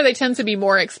 However, they tend to be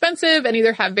more expensive and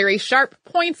either have very sharp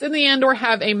points in the end or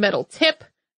have a metal tip,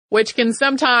 which can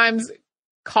sometimes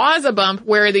cause a bump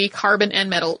where the carbon and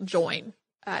metal join.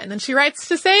 And then she writes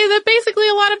to say that basically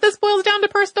a lot of this boils down to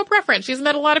personal preference. She's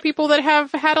met a lot of people that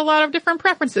have had a lot of different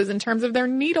preferences in terms of their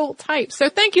needle type. So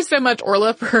thank you so much,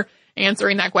 Orla, for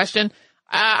answering that question.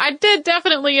 I did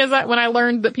definitely, when I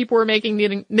learned that people were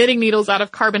making knitting needles out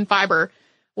of carbon fiber,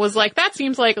 was like, that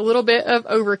seems like a little bit of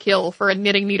overkill for a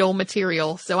knitting needle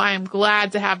material. So I am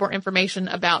glad to have more information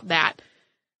about that.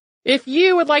 If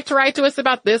you would like to write to us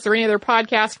about this or any other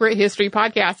podcast, we're at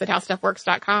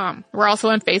historypodcast@howstuffworks.com. We're also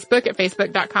on Facebook at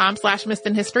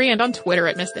facebook.com/missedinhistory and on Twitter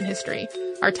at missedinhistory.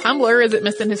 Our Tumblr is at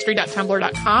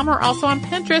missedinhistory.tumblr.com. We're also on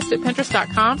Pinterest at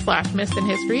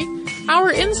pinterest.com/missedinhistory.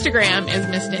 Our Instagram is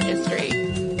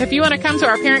missedinhistory. If you want to come to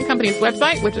our parent company's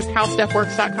website, which is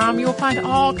howstuffworks.com, you will find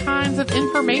all kinds of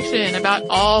information about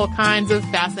all kinds of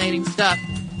fascinating stuff.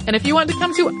 And if you want to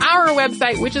come to our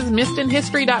website, which is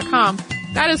missedinhistory.com,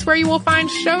 that is where you will find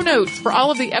show notes for all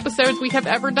of the episodes we have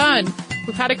ever done.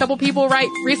 We've had a couple people write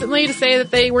recently to say that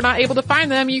they were not able to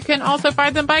find them. You can also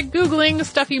find them by Googling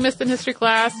Stuff You Missed in History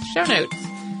Class show notes.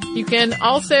 You can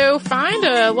also find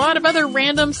a lot of other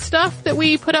random stuff that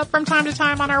we put up from time to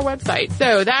time on our website.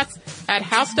 So that's at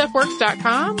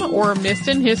howstuffworks.com or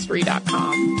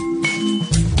missedinhistory.com.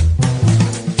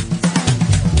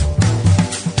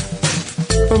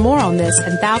 For more on this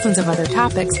and thousands of other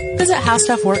topics, visit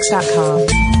howstuffworks.com.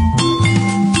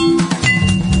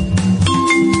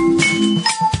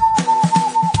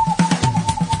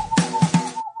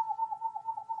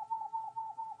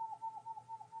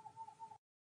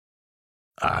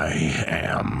 I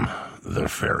am the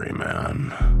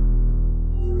ferryman.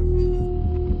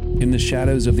 In the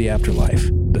shadows of the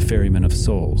afterlife, the Ferryman of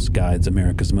Souls guides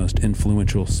America's most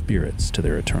influential spirits to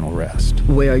their eternal rest.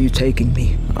 Where are you taking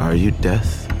me? Are you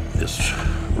death? This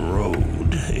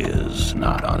road is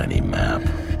not on any map.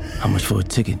 How much for a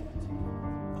ticket?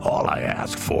 All I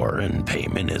ask for in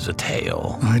payment is a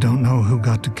tale. I don't know who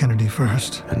got to Kennedy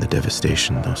first. And the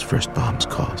devastation those first bombs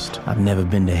caused. I've never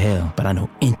been to hell, but I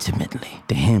know intimately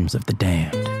the hymns of the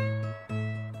damned.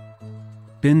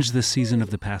 Binge this season of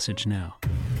The Passage now.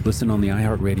 Listen on the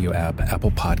iHeartRadio app,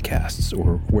 Apple Podcasts,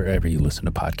 or wherever you listen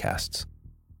to podcasts.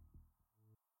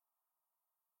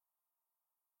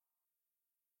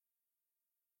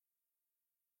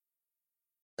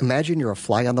 Imagine you're a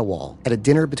fly on the wall at a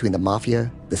dinner between the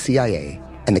mafia, the CIA,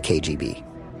 and the KGB.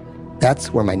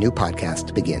 That's where my new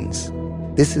podcast begins.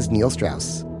 This is Neil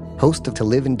Strauss, host of To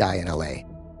Live and Die in LA,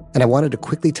 and I wanted to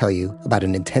quickly tell you about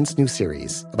an intense new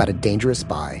series about a dangerous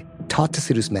spy taught to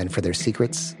seduce men for their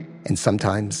secrets and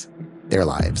sometimes their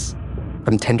lives.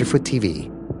 From Tenderfoot TV,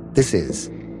 this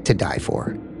is To Die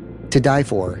For. To Die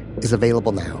For is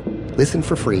available now. Listen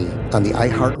for free on the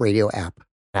iHeartRadio app,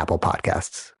 Apple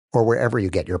Podcasts, or wherever you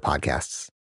get your podcasts.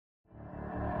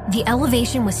 The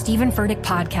Elevation with Stephen Furtick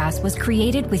podcast was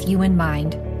created with you in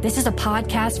mind. This is a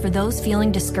podcast for those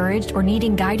feeling discouraged or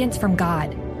needing guidance from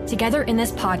God. Together in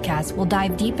this podcast, we'll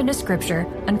dive deep into Scripture,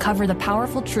 uncover the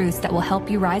powerful truths that will help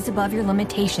you rise above your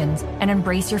limitations and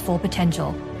embrace your full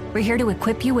potential. We're here to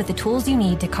equip you with the tools you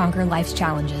need to conquer life's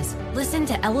challenges. Listen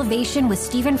to Elevation with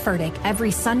Stephen Furtick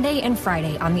every Sunday and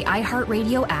Friday on the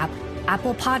iHeartRadio app,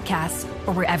 Apple Podcasts,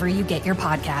 or wherever you get your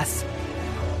podcasts.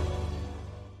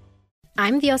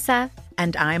 I'm Diosa.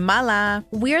 And I'm Mala.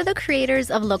 We're the creators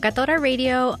of Locatora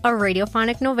Radio, a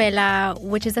radiophonic novela,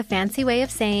 which is a fancy way of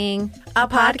saying a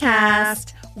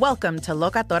podcast. Welcome to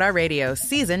Locatora Radio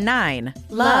Season 9.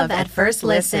 Love at First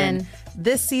Listen.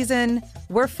 This season,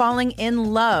 we're falling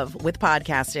in love with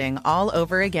podcasting all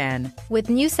over again. With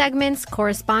new segments,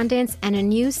 correspondence, and a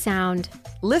new sound.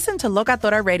 Listen to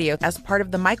Locatora Radio as part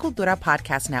of the My Cultura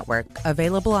Podcast Network.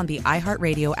 Available on the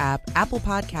iHeartRadio app, Apple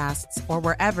Podcasts, or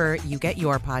wherever you get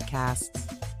your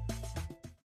podcasts.